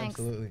 guys. Thanks.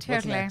 Absolutely. Totally.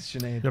 What's next,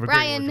 Sinead? You have a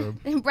great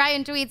wardrobe.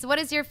 Brian tweets, what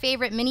is your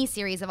favorite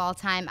miniseries of all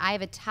time? I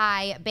have a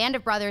tie, Band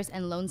of Brothers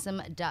and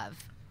Lonesome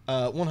Dove.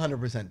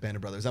 100% Band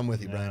of Brothers. I'm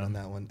with you, Brian, on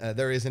that one.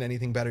 There isn't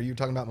anything better. You were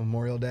talking about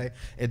Memorial Day.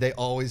 They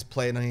always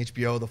play it on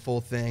HBO, the full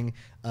thing.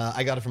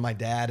 I got it from my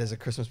dad as a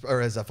Christmas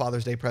or as a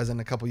Father's Day present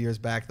a couple years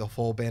back. The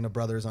full Band of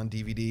Brothers on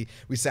DVD.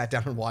 We sat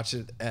down and watched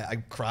it. I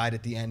cried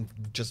at the end,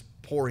 just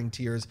pouring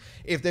tears.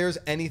 If there's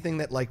anything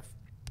that like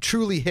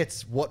truly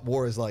hits what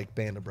war is like,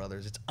 Band of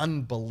Brothers. It's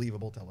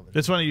unbelievable television.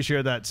 It's funny you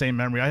share that same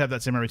memory. I have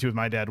that same memory too with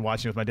my dad,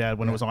 watching it with my dad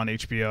when it was on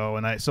HBO.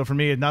 And so for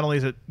me, not only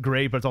is it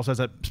great, but it also has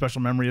that special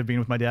memory of being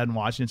with my dad and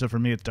watching it. So for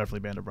me, it's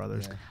definitely Band of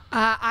Brothers.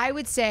 I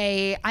would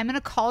say I'm going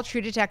to call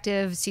True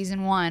Detective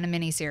Season 1 a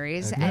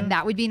miniseries, and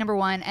that would be number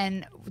 1.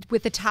 And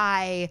with the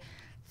tie,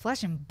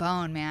 Flesh and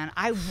Bone, man.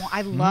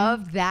 I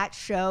loved that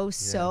show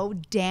so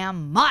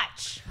damn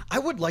much. I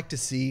would like to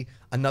see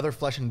another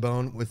Flesh and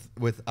Bone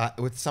with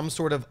some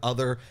sort of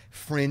other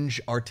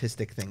fringe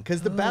artistic thing,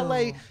 because the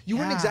ballet, you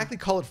wouldn't exactly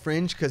call it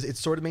fringe because it's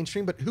sort of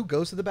mainstream, but who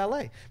goes to the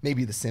ballet?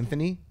 Maybe the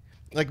symphony.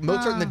 Like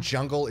Mozart in the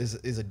Jungle is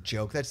a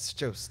joke. That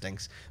show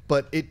stinks,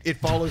 but it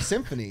follows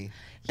symphony.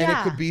 And it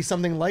could be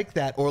something like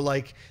that, or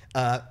like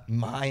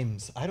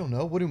mimes. I don't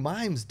know. What do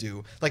mimes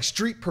do? Like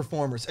street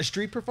performers. A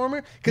street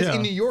performer? Because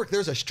in New York,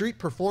 there's a street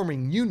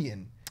performing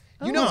union.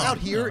 You know, out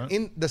here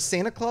in the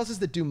Santa Clauses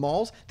that do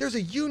malls, there's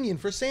a union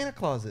for Santa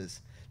Clauses.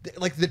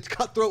 Like the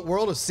cutthroat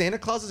world of Santa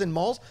Clauses in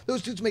malls,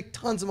 those dudes make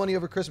tons of money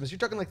over Christmas. You're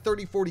talking like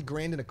 30, 40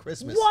 grand in a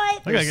Christmas.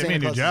 What? I gotta get me a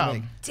new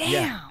job. Damn.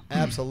 Yeah,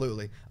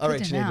 absolutely. All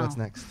right, to Sinead, know. what's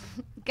next?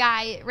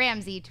 Guy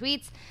Ramsey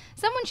tweets,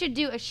 someone should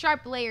do a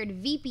sharp-layered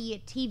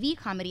VP TV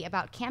comedy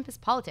about campus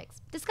politics.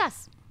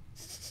 Discuss.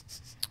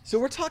 So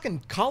we're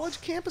talking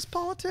college campus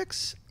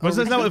politics? Was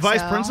that I what think Vice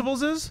so.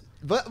 Principals is?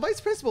 Vice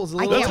principals.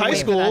 I That's can't high wait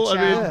for school. that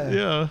I show. mean,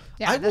 yeah.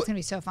 Yeah, I that's would- going to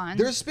be so fun.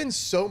 There's been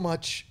so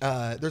much.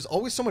 There's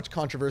always so much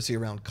controversy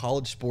around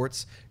college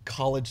sports,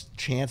 college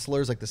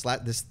chancellors, like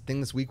this thing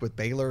this week with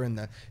Baylor and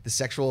the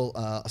sexual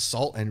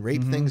assault and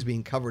rape things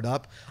being covered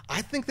up.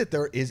 I think that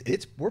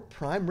we're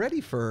prime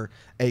ready for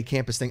a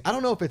campus thing. I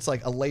don't know if it's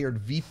like a layered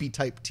VP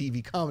type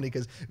TV comedy,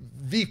 because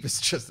Veep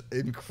is just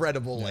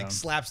incredible, like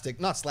slapstick,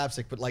 not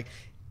slapstick, but like,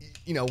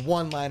 you know,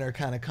 one-liner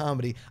kind of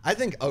comedy. I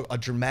think a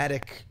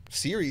dramatic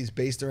series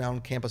based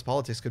around campus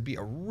politics could be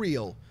a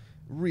real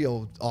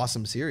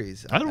awesome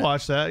series. I'd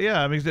watch that.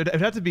 Yeah, I mean, it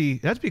had to be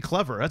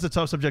clever. That's a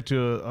tough subject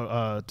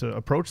to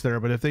approach there.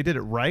 But if they did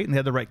it right and they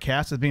had the right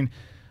cast, I mean,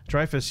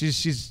 Dreyfus,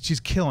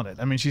 she's killing it.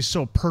 I mean, she's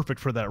so perfect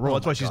for that role.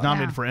 That's why she's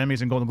nominated for Emmys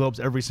and Golden Globes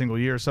every single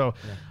year. So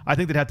I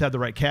think they'd have to have the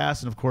right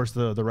cast and, of course,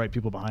 the right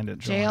people behind it.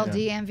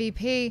 JLD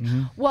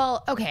MVP.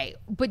 Well, okay,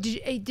 but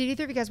did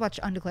either of you guys watch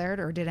Undeclared,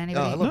 or did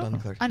anybody? I love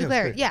Undeclared.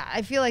 Undeclared, yeah.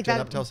 I feel like Judd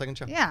that. Apatow's second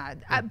show. Yeah,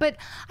 but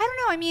I don't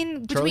know. I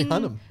mean, Charlie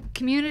between Hunnam.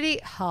 Community,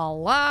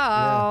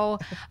 hello.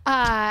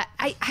 I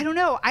don't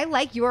know. I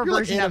like your You're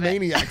like version of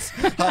it. Animaniacs.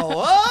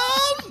 Hello,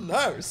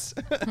 nurse.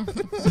 I want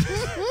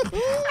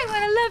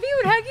to love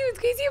you and hug you and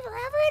squeeze you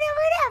forever and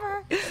ever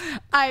and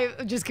ever.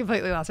 I just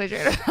completely lost my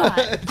train of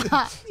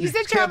thought. You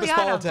said Charlie Campus Hunnam.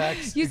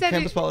 politics. You said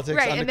Campus politics,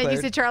 right, and then you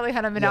Undeclared. said Charlie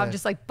Hunnam, and now I'm Yeah.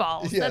 just like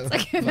balls. Yeah, That's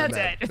like my that's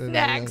bad. it. Yeah,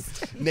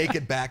 Next.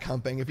 Naked back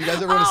humping. If you guys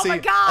ever want Oh to my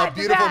see God, a the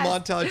beautiful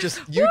best. montage, just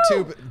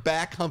YouTube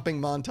back humping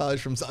montage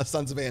from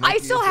Sons of Anarchy. I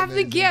still It's have the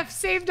amazing. GIF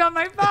saved on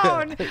my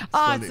phone. It's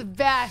Oh, it's funny. the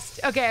best.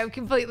 Okay, I've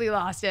completely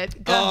lost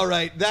it. Go. All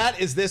right, that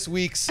is this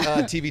week's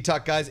TV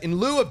Talk, guys. In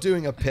lieu of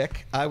doing a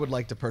pick, I would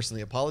like to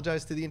personally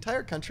apologize to the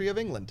entire country of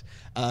England,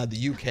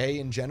 the UK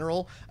in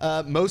general,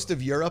 most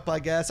of Europe, I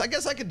guess. I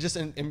guess I could just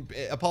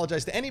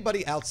apologize to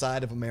anybody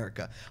outside of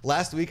America.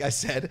 Last week I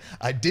said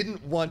I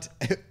didn't want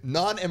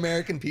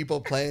non-American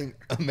people playing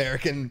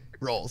American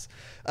roles.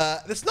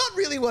 That's not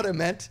really what I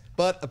meant,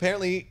 but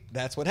apparently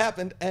that's what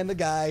happened, and the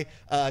guy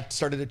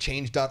started a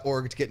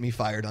change.org to get me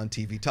fired on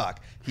TV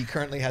Talk. He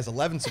currently has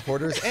 11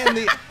 supporters and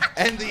the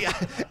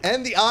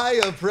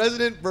eye of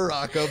President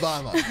Barack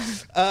Obama.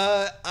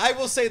 I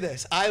will say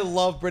this: I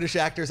love British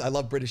actors. I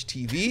love British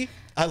TV.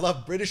 I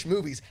love British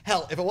movies.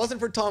 Hell, if it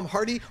wasn't for Tom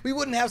Hardy, we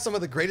wouldn't have some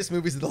of the greatest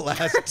movies of the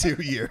last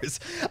 2 years.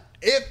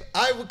 If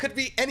I could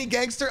be any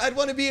gangster, I'd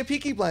want to be a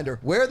Peaky Blinder.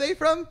 Where are they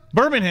from?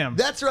 Birmingham.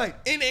 That's right,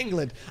 in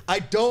England. I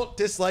don't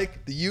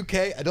dislike the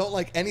UK. I don't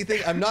like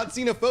anything. I'm not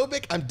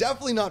xenophobic. I'm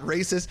definitely not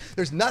racist.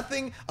 There's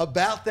nothing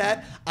about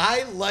that.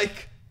 I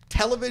like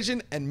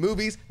television and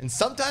movies, and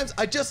sometimes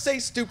I just say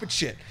stupid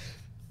shit.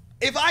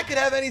 If I could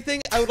have anything,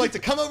 I would like to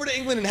come over to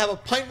England and have a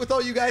pint with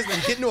all you guys and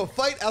then get into a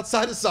fight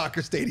outside a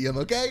soccer stadium,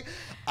 okay?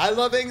 I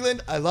love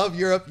England. I love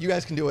Europe. You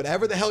guys can do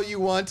whatever the hell you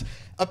want.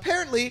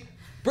 apparently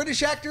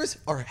British actors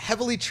are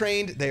heavily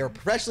trained, they are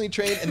professionally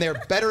trained, and they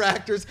are better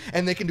actors,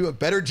 and they can do a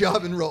better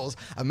job in roles.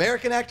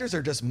 American actors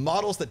are just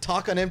models that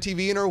talk on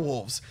MTV and are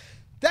wolves.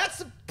 That's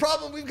the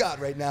problem we've got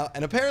right now.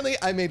 And apparently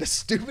I made a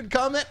stupid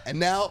comment, and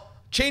now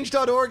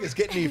Change.org is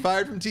getting me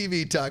fired from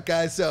TV Talk,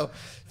 guys. So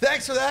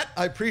thanks for that.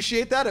 I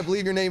appreciate that. I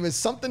believe your name is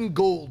something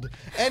Gould.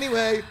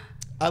 Anyway,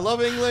 I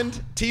love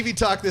England. TV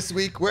Talk this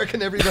week. Where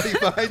can everybody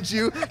find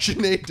you?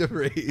 Sinead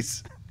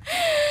DeVries.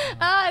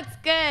 Oh, it's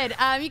good.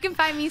 You can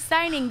find me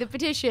signing the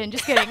petition.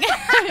 Just kidding.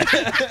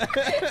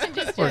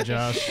 Just Poor joking.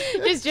 Josh.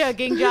 Just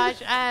joking,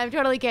 Josh. I'm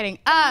totally kidding.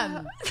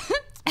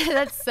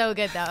 That's so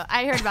good, though.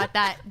 I heard about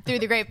that through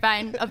the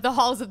grapevine of the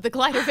halls of the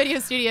Collider Video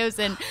Studios,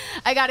 and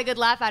I got a good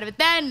laugh out of it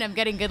then. I'm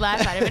getting a good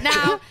laugh out of it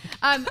now.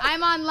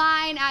 I'm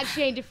online at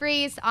Sinead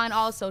DeVries on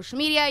all social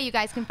media. You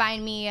guys can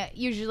find me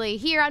usually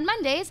here on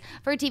Mondays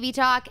for TV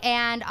Talk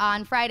and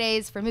on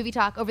Fridays for Movie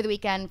Talk, over the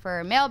weekend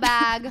for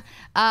Mailbag.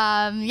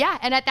 Yeah,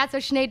 and at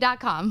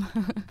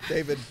that'soshinead.com.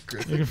 David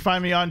Griffin. You can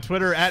find me on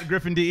Twitter at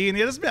GriffinDE. And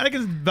yeah, this man, I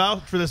can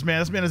vouch for this man.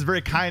 This man is a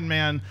very kind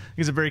man.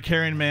 He's a very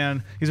caring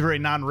man. He's a very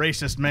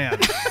non-racist man.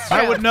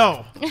 I would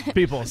know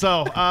people.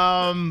 So,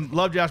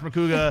 love Josh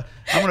Macuga.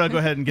 I'm going to go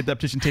ahead and get that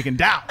petition taken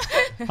down.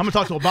 I'm going to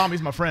talk to Obama.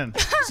 He's my friend.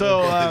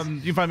 So,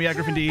 you can find me at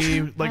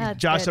GriffinDE. Like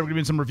Josh said, we're going to be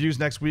doing some reviews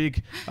next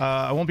week.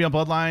 I won't be on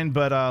Bloodline,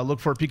 but look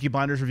for a Peaky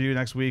Blinders review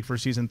next week for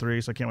season 3.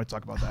 So I can't wait to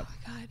talk about that.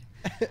 God.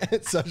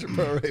 It's Sasha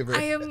Perl-Raver.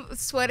 I am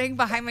sweating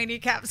behind my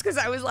kneecaps because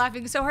I was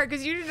laughing so hard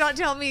because you did not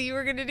tell me you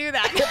were going to do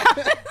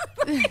that.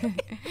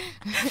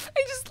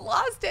 I just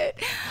lost it.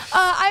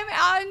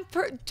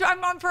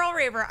 I'm on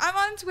Perl-Raver. I'm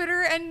on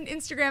Twitter and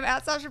Instagram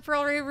at Sasha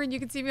Perl-Raver, and you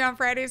can see me on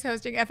Fridays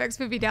hosting FX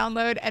Movie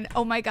Download. And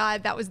oh my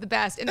God, that was the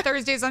best. And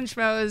Thursdays on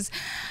Schmoes.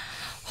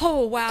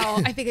 Oh,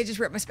 wow. I think I just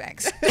ripped my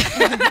Spanx.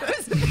 That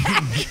was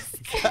nice.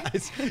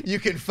 Guys, you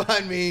can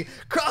find me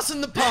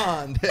crossing the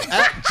pond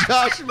at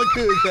Josh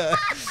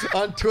Macuga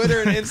on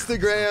Twitter and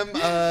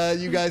Instagram.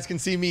 You guys can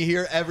see me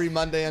here every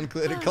Monday on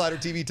Collider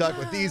TV Talk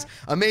with these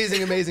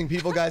amazing, amazing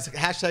people, guys.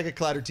 Hashtag at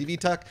Collider TV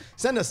Talk.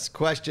 Send us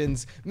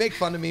questions. Make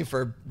fun of me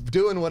for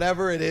doing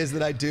whatever it is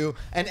that I do.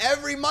 And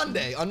every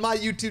Monday on my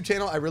YouTube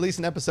channel, I release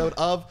an episode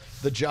of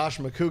The Josh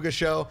Macuga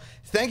Show.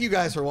 Thank you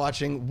guys for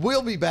watching.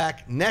 We'll be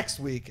back next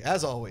week,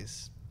 as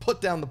always. Put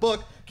down the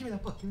book. Give me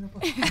that book. Give me that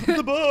book. Give me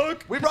the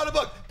book. We brought a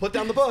book. Put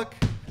down the book.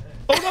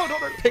 Oh, no,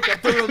 don't pick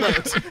up the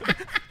remote.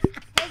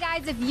 Hey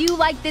guys, if you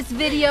like this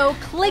video,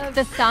 click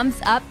the thumbs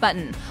up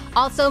button.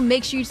 Also,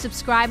 make sure you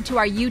subscribe to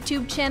our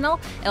YouTube channel.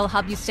 It'll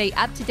help you stay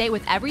up to date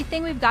with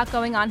everything we've got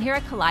going on here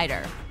at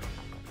Collider.